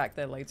to come back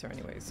there later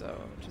anyway, so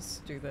I'll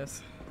just do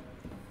this.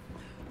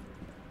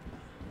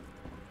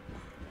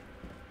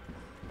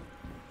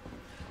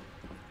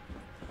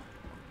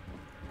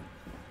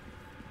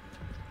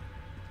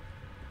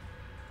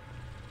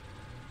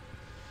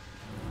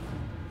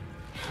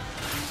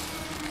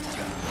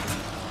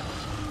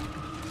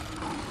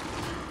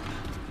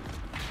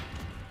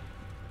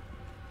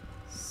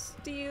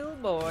 Steel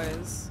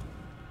boys.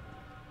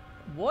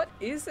 What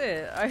is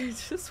it? I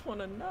just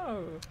want to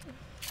know.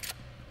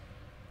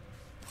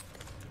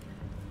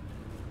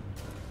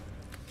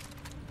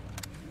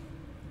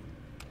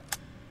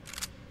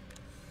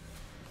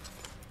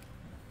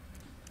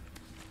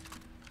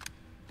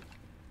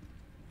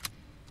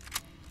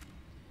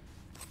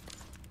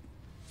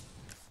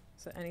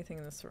 Is there anything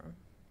in this room?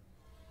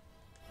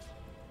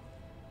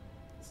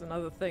 It's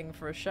another thing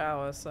for a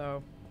shower,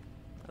 so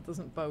that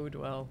doesn't bode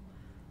well.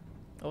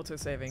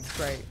 Auto-saving,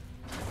 great.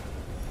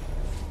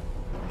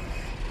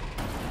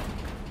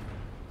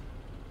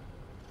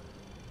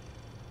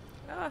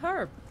 Ah,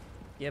 herb.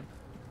 Yep.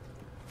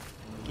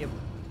 Yep.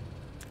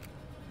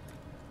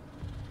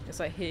 Yes,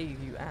 I hear you,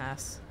 you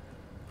ass.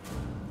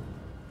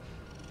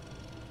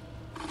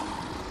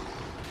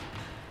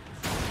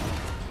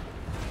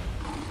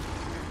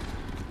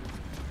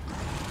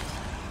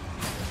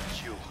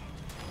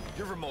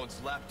 You're Ramon's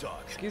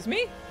lapdog. Excuse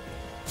me?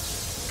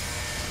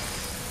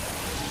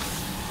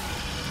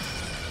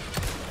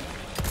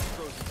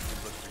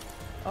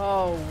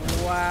 Oh,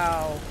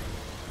 wow.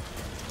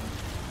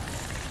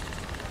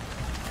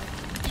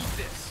 Eat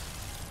this.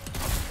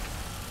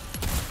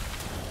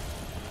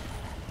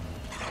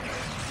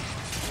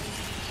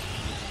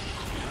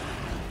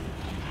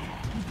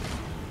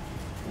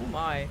 Oh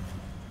my.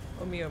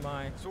 Oh me, oh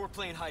my. So we're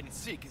playing hide and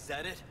seek, is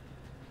that it?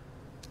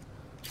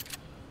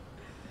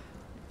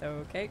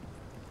 Okay.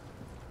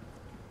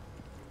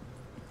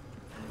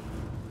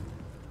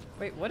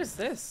 Wait, what is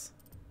this?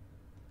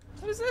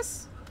 What is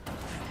this?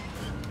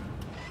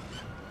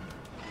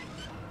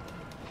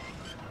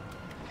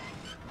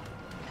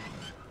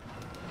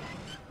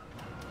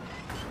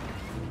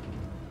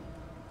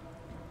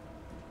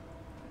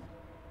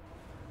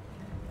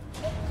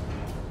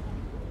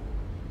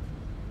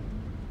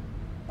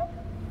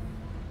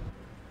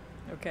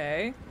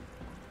 Okay.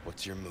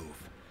 What's your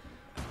move?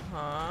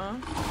 Huh?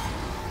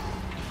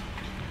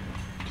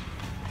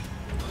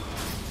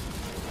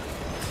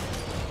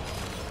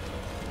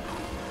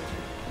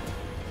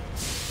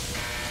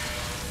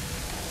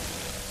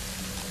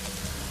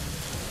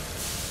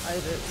 I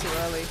did it too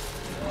early.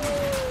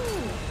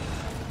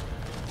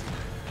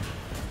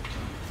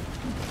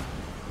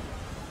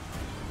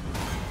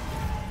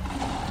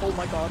 Oh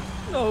my god.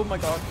 Oh my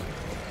god.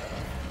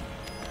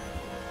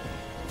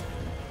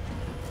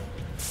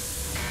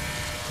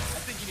 I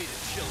think you need to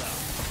chill out.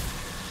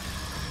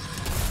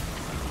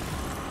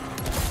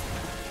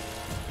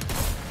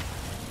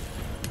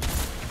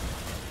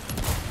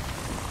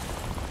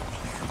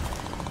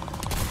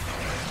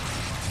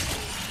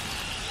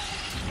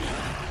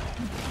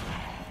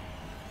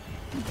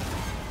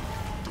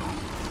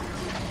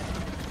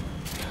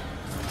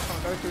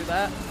 Can't go through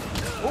that.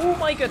 Oh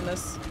my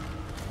goodness.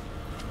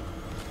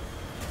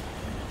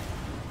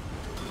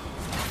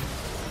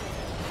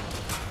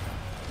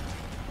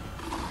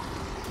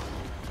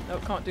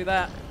 Nope, can't do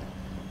that.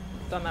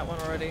 Done that one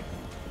already.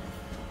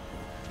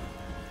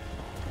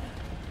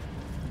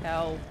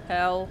 Hell,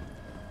 hell,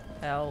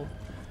 hell.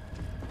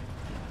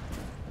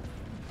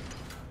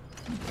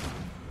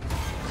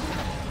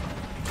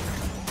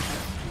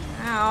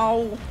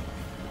 Ow.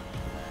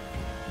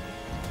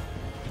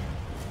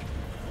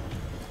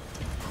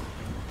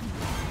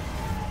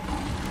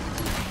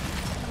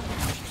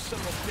 You son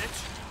of a bitch.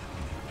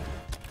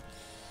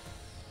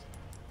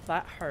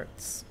 That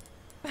hurts.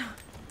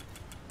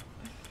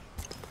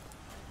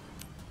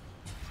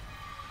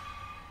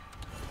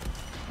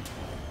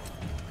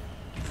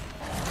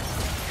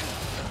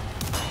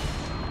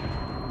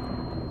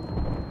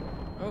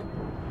 Oh.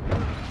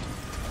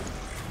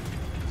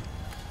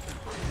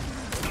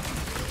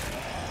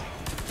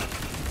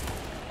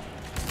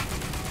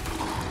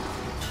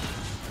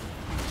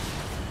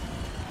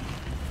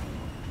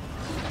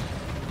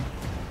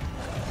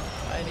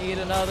 I need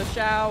another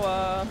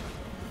shower.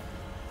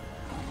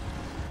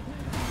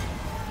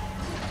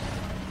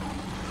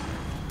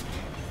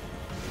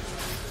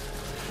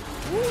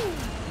 Woo.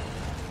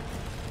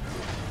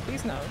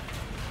 Please no.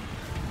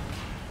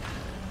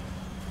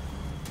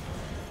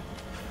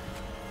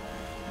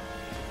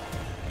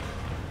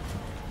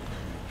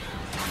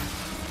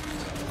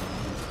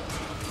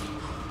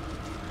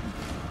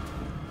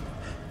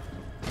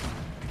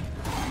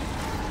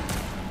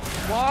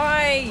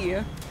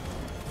 Why?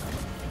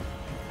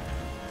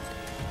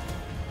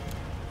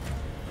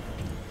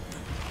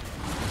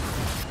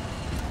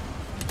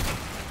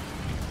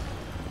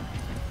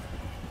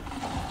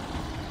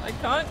 I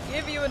can't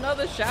give you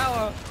another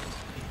shower.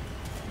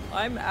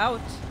 I'm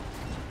out.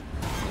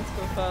 Let's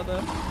go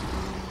further.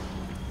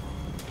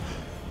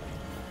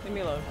 Leave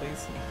me alone,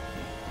 please.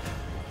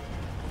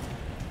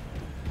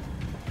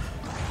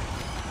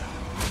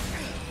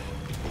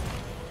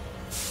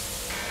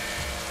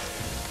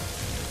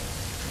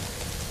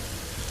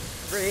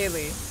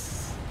 Really?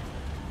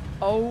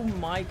 Oh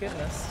my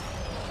goodness.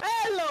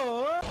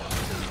 Hello!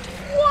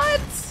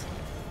 What?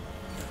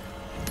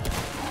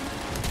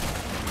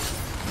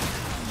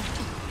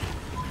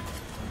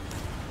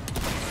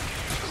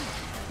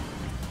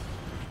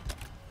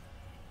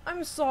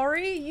 I'm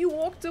sorry, you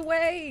walked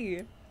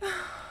away.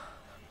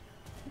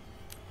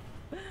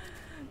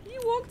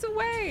 You walked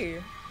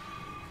away.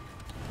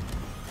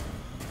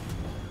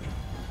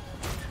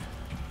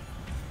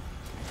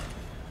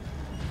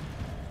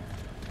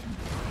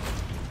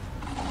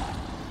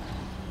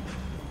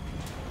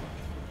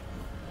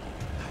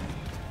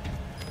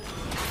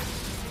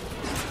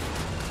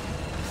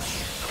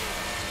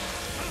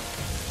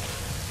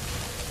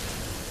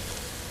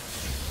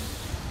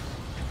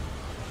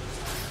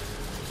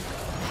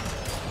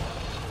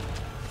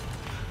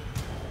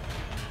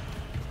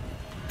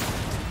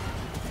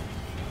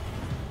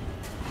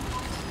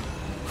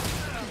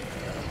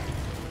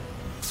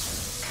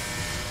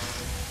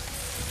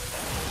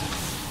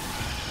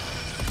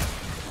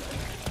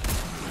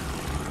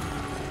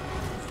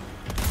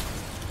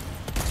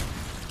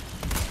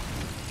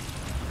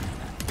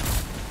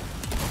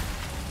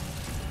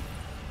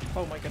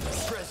 Oh my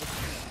goodness. Present.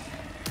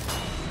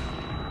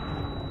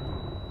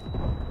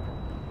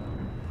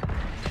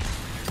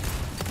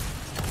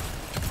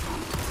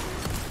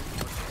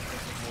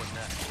 More than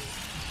that.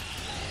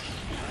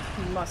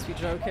 must be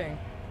joking.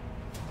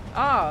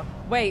 Ah,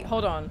 wait,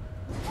 hold on.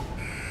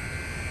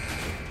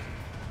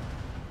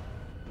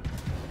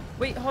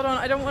 Wait, hold on,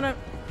 I don't want to...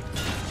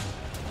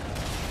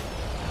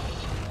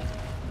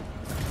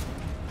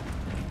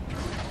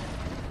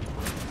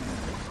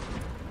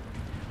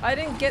 I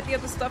didn't get the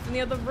other stuff in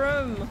the other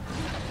room.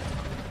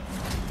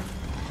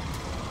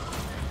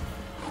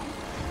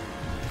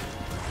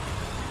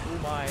 Oh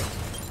my.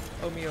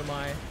 Oh me, oh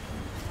my.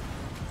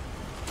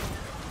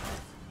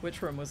 Which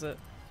room was it?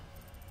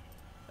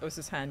 Oh, it's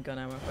this handgun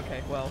ammo.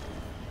 Okay, well.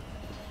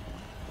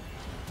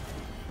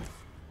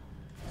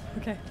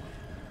 Okay.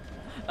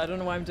 I don't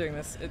know why I'm doing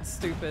this. It's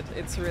stupid.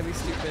 It's really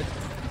stupid.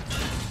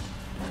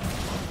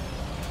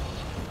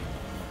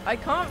 I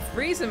can't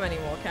freeze him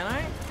anymore, can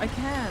I? I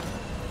can.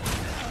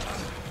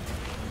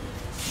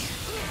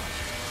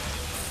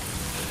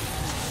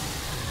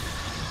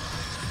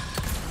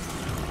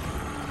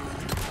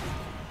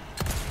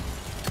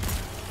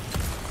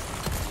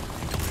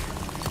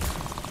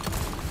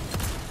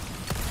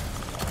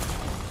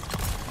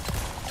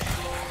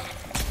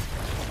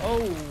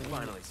 Oh.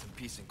 Finally, some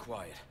peace and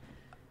quiet.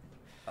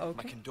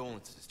 Okay. My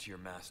condolences to your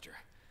master.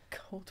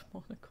 Cold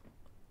monocle.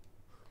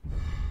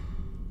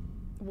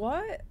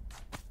 What?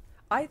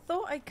 I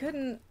thought I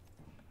couldn't...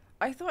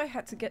 I thought I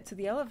had to get to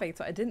the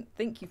elevator. I didn't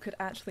think you could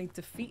actually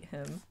defeat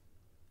him.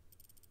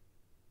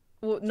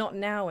 Well, not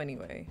now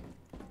anyway.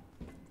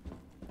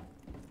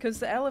 Because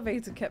the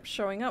elevator kept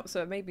showing up,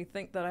 so it made me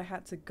think that I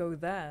had to go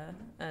there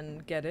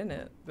and get in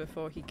it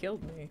before he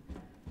killed me.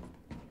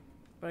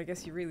 But I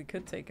guess you really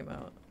could take him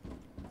out.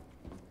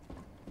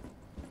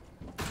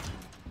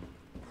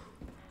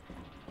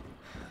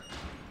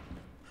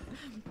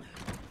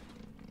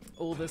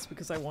 All this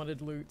because I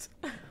wanted loot.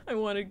 I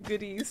wanted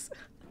goodies.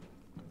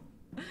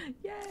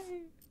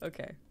 Yay!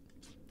 Okay.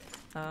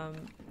 That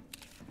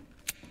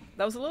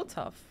was a little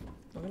tough,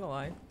 not gonna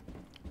lie.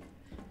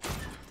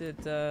 Did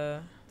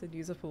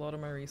use up a lot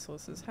of my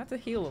resources. Had to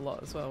heal a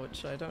lot as well,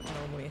 which I don't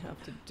normally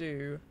have to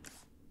do.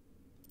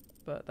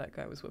 But that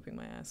guy was whipping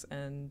my ass,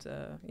 and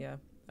yeah,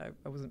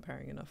 I wasn't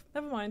parrying enough.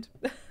 Never mind.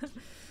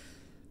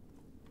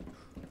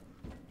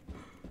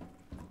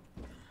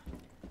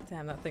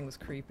 Damn, that thing was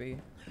creepy.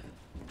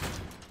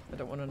 I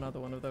don't want another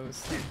one of those,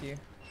 thank you.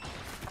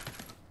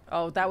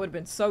 Oh, that would have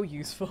been so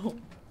useful.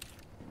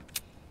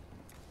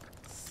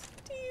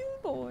 Steel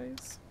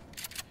boys.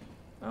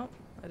 Oh,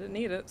 I didn't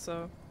need it,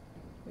 so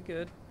we're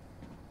good.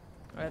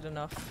 I had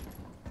enough.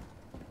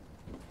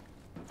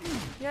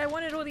 Yeah, I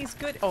wanted all these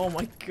good- oh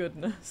my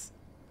goodness.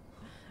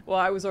 Well,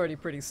 I was already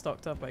pretty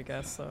stocked up, I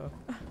guess, so...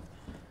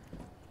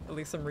 at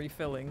least I'm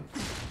refilling.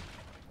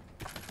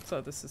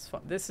 So this is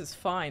fun. This is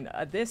fine.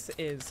 This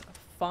is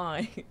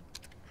fine.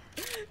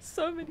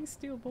 So many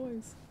steel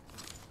boys.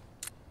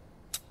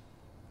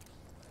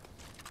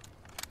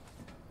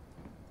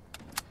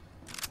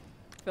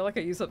 I feel like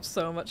I use up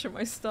so much of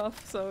my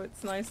stuff, so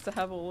it's nice to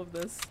have all of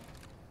this.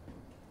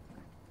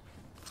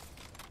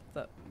 Is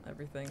that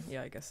everything?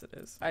 Yeah, I guess it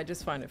is. I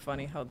just find it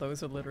funny how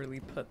those are literally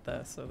put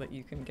there so that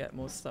you can get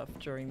more stuff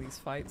during these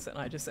fights, and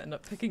I just end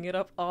up picking it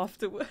up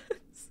afterwards.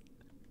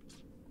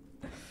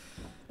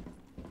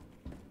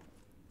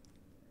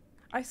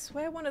 I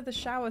swear one of the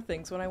shower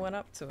things, when I went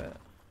up to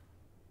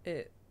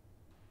it,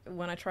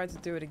 when I tried to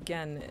do it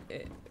again,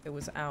 it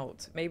was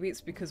out. Maybe it's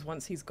because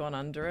once he's gone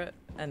under it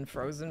and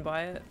frozen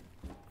by it,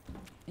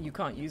 you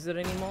can't use it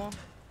anymore.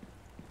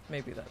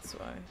 Maybe that's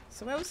why.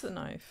 So where was the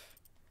knife?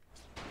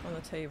 On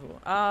the table.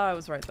 Ah, it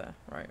was right there.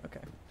 Right,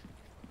 okay.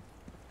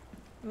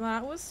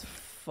 That was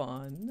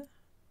fun.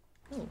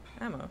 Oh,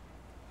 ammo.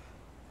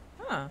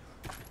 Ah.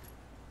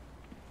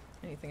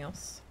 Anything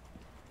else?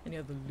 Any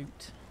other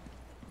loot?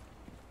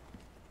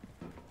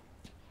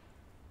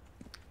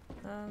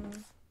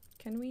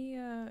 Can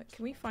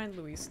we find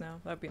Luis now?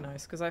 That'd be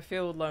nice, because I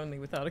feel lonely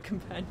without a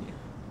companion.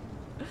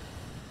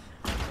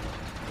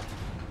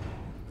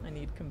 I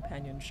need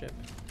companionship.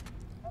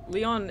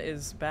 Leon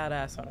is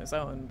badass on his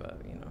own, but,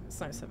 you know, it's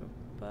nice to have a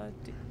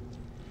buddy.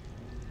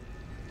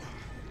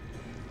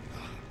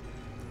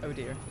 Oh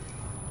dear.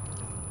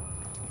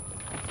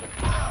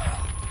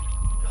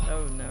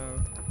 Oh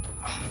no.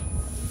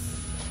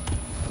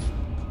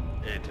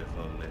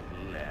 Pitiful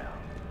little lamb.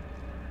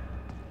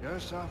 Your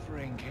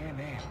suffering can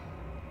end,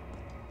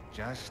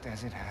 just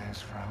as it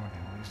has for our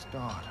newest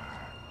daughter,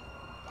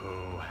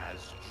 who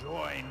has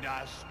joined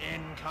us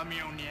in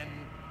communion,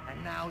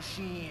 and now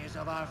she is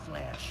of our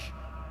flesh,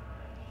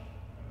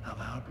 of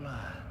our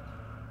blood.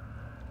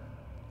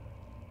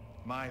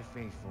 My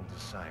faithful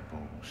disciple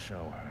will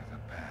show her the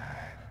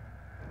path.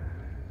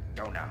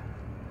 Go now.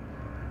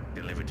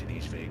 Deliver to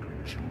these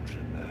vagrant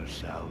children their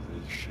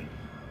salvation.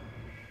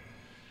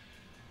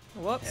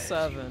 What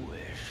servant?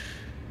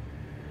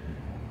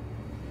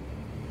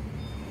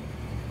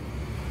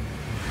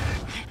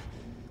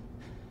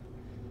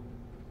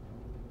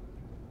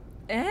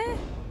 Eh?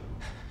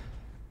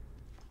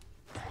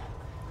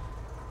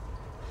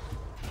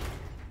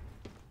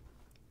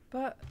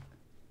 But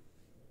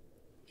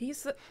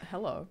he's the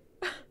hello.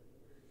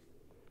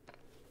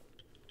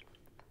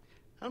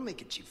 I'll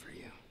make it cheap for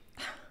you.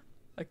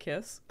 a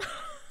kiss?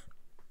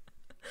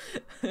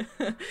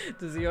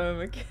 Does he owe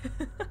him a kiss?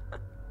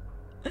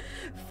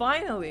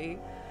 Finally!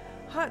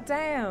 Hot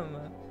damn!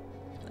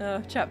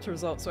 Chapter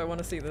results, so I want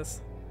to see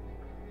this.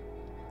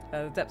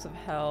 The depths of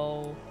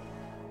hell.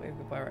 Wave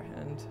goodbye right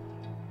hand.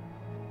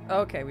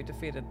 Okay, we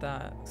defeated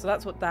that. So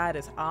that's what that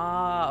is.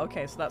 Ah,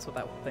 okay, so that's what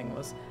that thing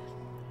was.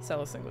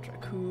 Sell a single try.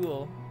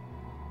 Cool.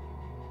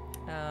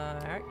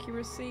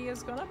 Accuracy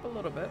has gone up a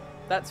little bit.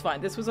 That's fine.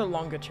 This was a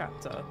longer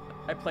chapter.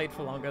 I played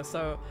for longer,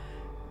 so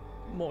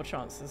more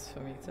chances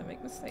for me to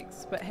make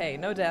mistakes. But hey,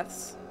 no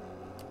deaths.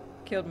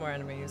 Killed more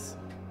enemies.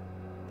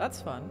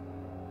 That's fun.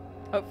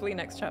 Hopefully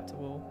next chapter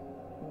we'll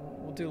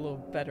do a little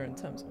better in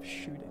terms of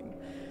shooting.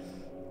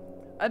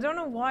 I don't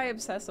know why I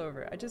obsess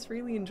over it. I just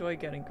really enjoy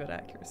getting good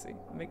accuracy.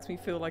 It makes me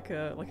feel like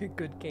a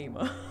good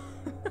gamer.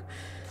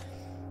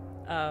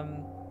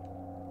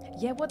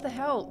 Yeah, what the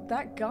hell?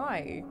 That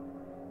guy.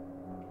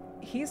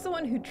 He's the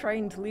one who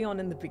trained Leon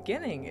in the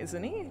beginning,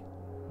 isn't he?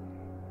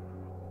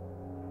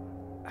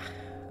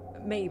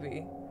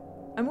 Maybe.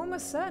 I'm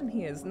almost certain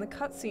he is. In the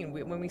cutscene,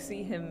 when we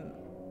see him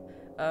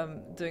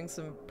doing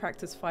some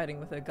practice fighting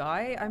with a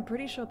guy, I'm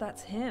pretty sure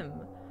that's him.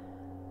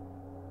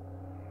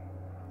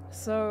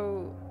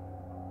 So,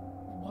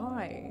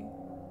 why?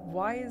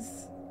 Why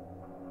is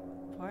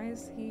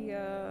he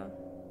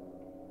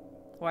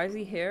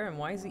here and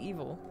why is he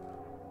evil?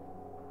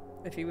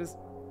 If he was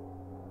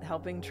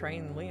helping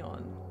train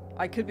Leon.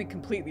 I could be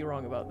completely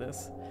wrong about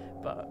this,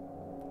 but...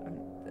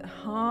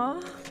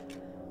 Huh?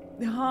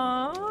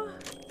 Huh?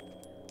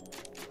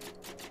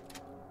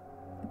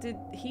 Did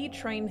he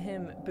train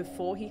him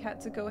before he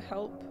had to go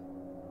help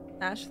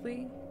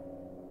Ashley?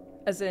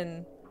 As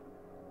in,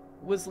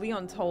 was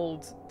Leon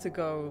told to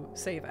go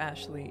save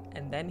Ashley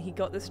and then he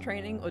got this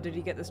training, or did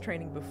he get this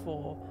training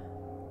before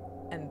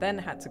and then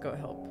had to go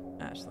help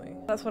Ashley?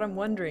 That's what I'm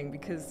wondering,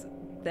 because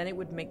then it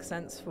would make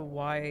sense for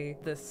why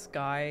this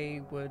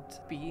guy would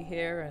be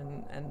here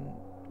and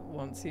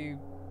want to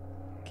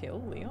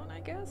kill Leon, I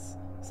guess?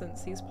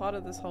 Since he's part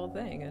of this whole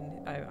thing,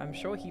 and I'm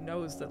sure he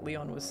knows that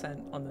Leon was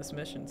sent on this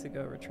mission to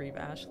go retrieve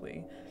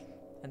Ashley,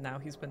 and now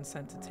he's been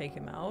sent to take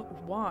him out.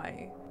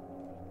 Why?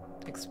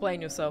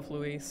 Explain yourself,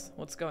 Luis.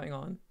 What's going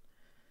on?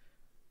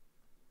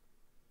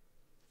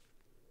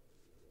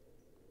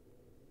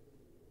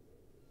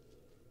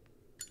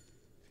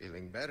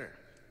 Feeling better?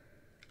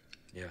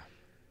 Yeah.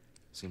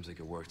 Seems like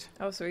it worked.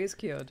 Oh, so he's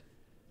cured.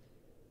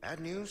 Bad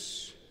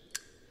news?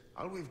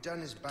 All we've done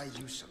is buy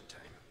you some time.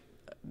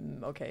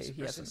 Okay, he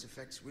hasn't. Suppressant's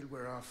effects will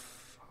wear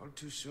off all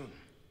too soon.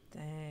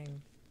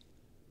 Dang.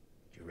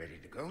 You ready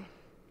to go?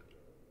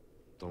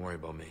 Don't worry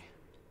about me.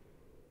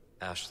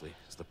 Ashley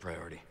is the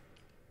priority.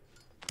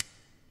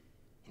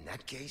 In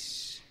that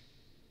case,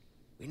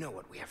 we know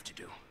what we have to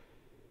do.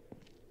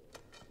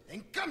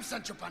 Then come,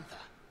 Sancho Panza!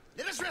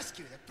 Let us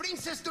rescue the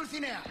Princess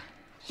Dulcinea!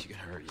 You're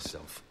gonna hurt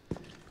yourself.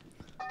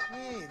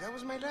 Hey, that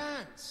was my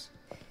lance.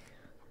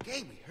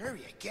 Okay, we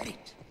hurry, I get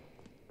it.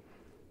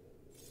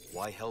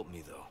 Why help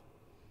me, though?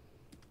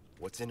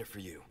 What's in it for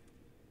you?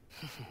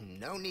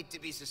 No need to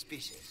be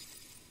suspicious.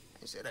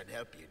 I said I'd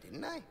help you,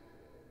 didn't I?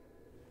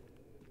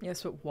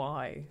 Yes, but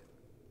why?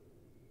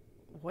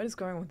 What is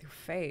going on with your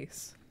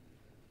face?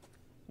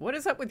 What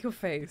is up with your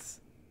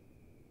face?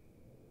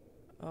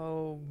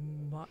 Oh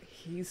my...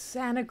 He's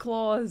Santa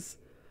Claus!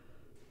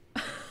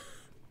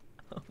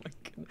 Oh my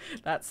goodness.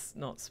 That's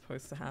not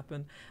supposed to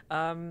happen.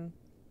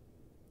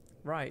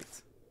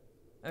 Right.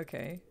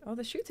 Okay. Oh,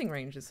 the shooting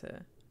range is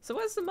here. So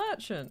where's the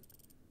merchant?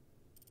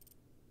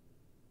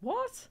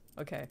 What?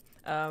 Okay.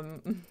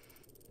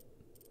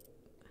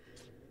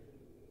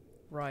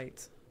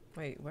 Right.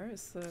 Wait, where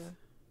is the...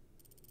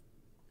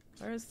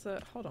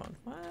 Hold on.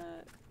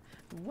 What?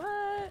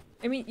 What?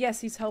 I mean, yes,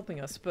 he's helping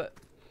us, but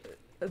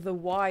the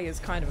why is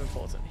kind of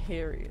important.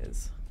 Here he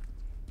is.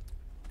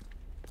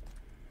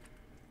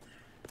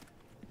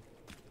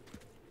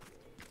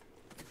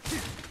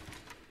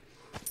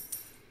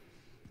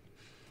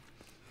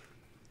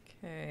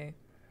 Okay.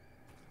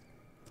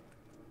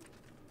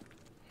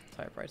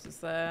 Tire prices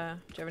there.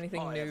 Do you have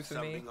anything new for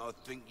me? I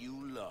think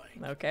you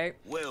like. Okay.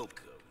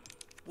 Welcome.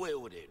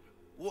 Well then,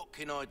 what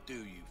can I do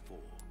you for?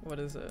 What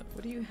is it?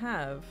 What do you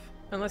have?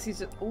 Unless he's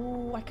just...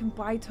 Oh, I can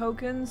buy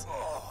tokens?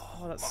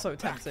 Oh, that's so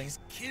tempting. He's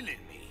killing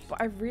me.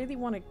 But I really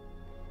want to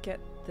get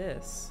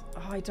this.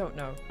 Oh, I don't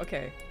know.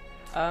 Okay.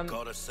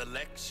 Got a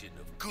selection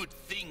of good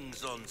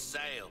things on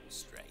sale,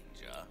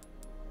 stranger.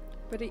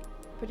 But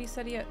he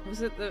said he had...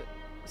 Was it the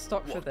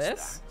stock for What's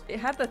this? It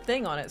had the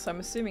thing on it, so I'm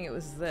assuming it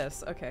was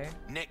this. Okay.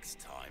 Next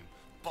time,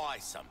 buy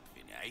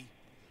something, eh?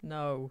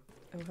 No.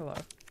 Oh, hello.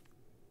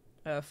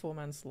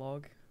 4-man's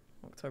log.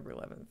 October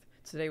 11th.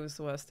 Today was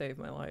the worst day of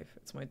my life.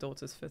 It's my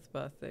daughter's 5th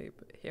birthday,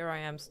 but here I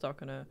am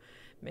stuck on a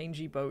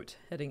mangy boat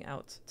heading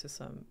out to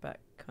some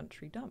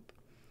backcountry dump.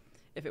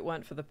 If it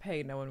weren't for the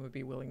pay, no one would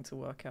be willing to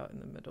work out in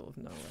the middle of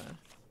nowhere.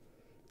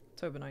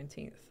 October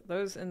 19th.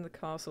 Those in the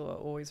castle are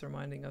always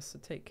reminding us to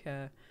take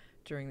care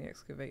during the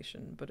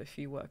excavation, but a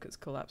few workers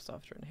collapsed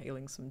after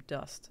inhaling some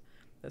dust.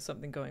 There's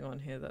something going on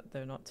here that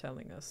they're not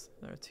telling us.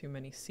 There are too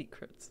many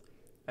secrets.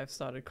 I've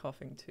started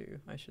coughing too.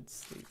 I should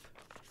sleep.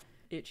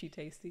 Itchy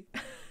tasty.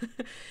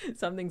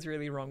 Something's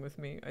really wrong with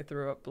me. I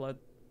threw up blood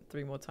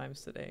 3 more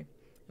times today,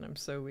 and I'm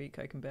so weak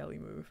I can barely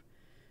move.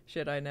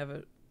 Shit, I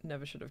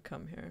never should have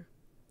come here.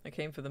 I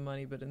came for the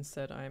money, but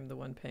instead I am the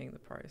one paying the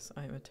price.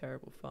 I am a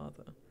terrible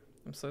father.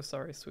 I'm so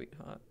sorry,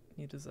 sweetheart.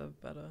 You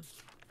deserve better.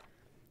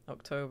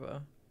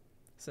 October.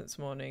 Since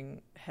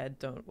morning, head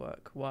don't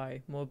work.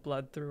 Why? More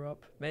blood threw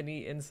up.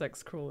 Many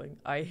insects crawling.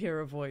 I hear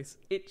a voice.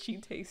 Itchy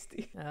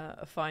tasty.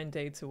 A fine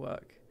day to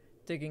work.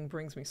 Digging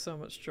brings me so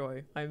much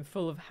joy. I am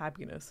full of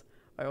happiness.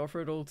 I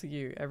offer it all to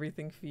you.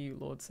 Everything for you,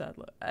 Lord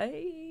Sadler.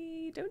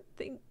 I don't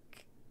think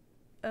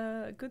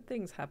good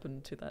things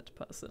happen to that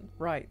person.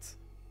 Right.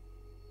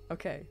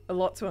 Okay. A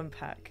lot to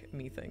unpack,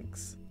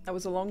 methinks. That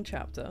was a long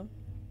chapter,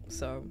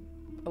 so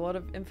a lot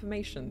of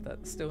information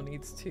that still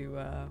needs to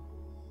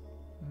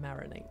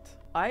marinate.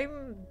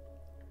 I'm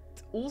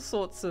all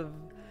sorts of,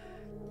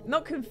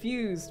 not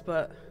confused,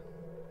 but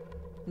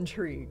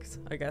intrigued,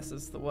 I guess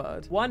is the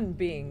word. One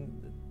being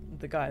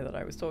the guy that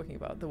I was talking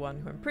about, the one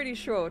who I'm pretty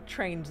sure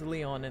trained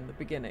Leon in the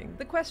beginning.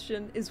 The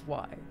question is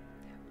why?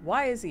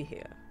 Why is he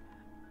here?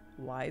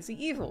 Why is he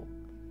evil?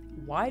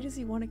 Why does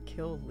he want to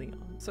kill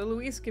Leon? So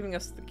Luis giving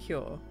us the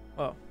cure,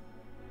 well,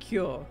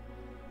 cure,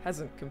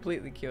 hasn't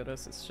completely cured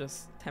us, it's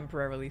just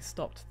temporarily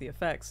stopped the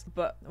effects.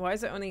 But why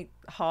is it only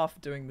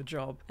half doing the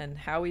job? And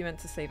how are we meant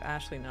to save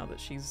Ashley now that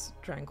she's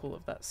drank all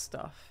of that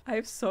stuff? I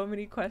have so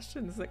many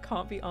questions that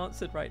can't be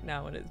answered right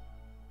now, and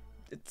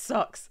it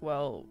sucks.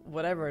 Well,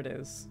 whatever it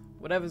is,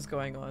 whatever's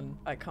going on,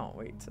 I can't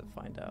wait to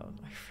find out.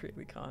 I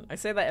really can't. I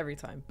say that every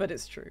time, but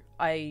it's true.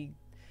 I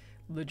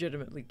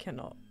legitimately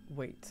cannot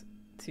wait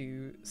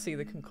to see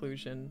the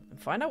conclusion and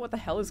find out what the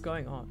hell is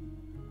going on.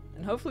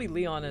 And hopefully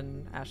Leon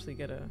and Ashley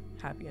get a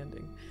happy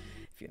ending,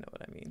 if you know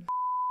what I mean.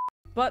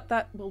 But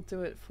that will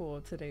do it for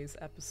today's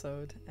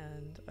episode,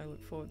 and I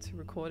look forward to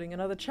recording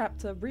another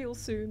chapter real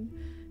soon.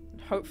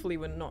 And hopefully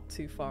we're not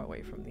too far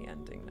away from the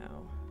ending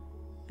now,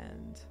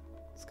 and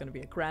it's going to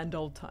be a grand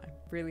old time.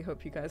 Really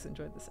hope you guys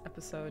enjoyed this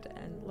episode,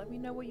 and let me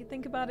know what you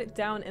think about it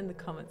down in the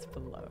comments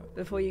below.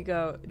 Before you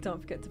go, don't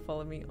forget to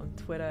follow me on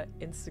Twitter,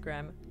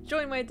 Instagram,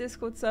 join my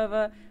Discord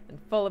server, and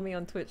follow me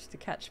on Twitch to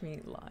catch me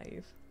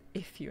live.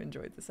 If you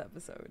enjoyed this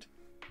episode,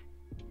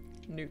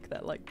 nuke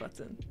that like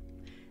button.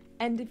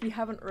 And if you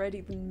haven't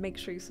already, then make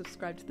sure you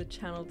subscribe to the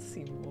channel to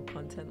see more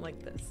content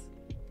like this.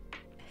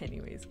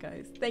 Anyways,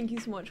 guys, thank you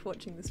so much for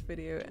watching this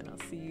video, and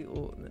I'll see you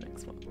all in the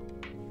next one.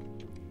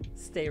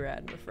 Stay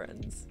rad, my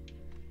friends.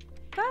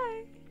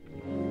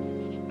 Bye!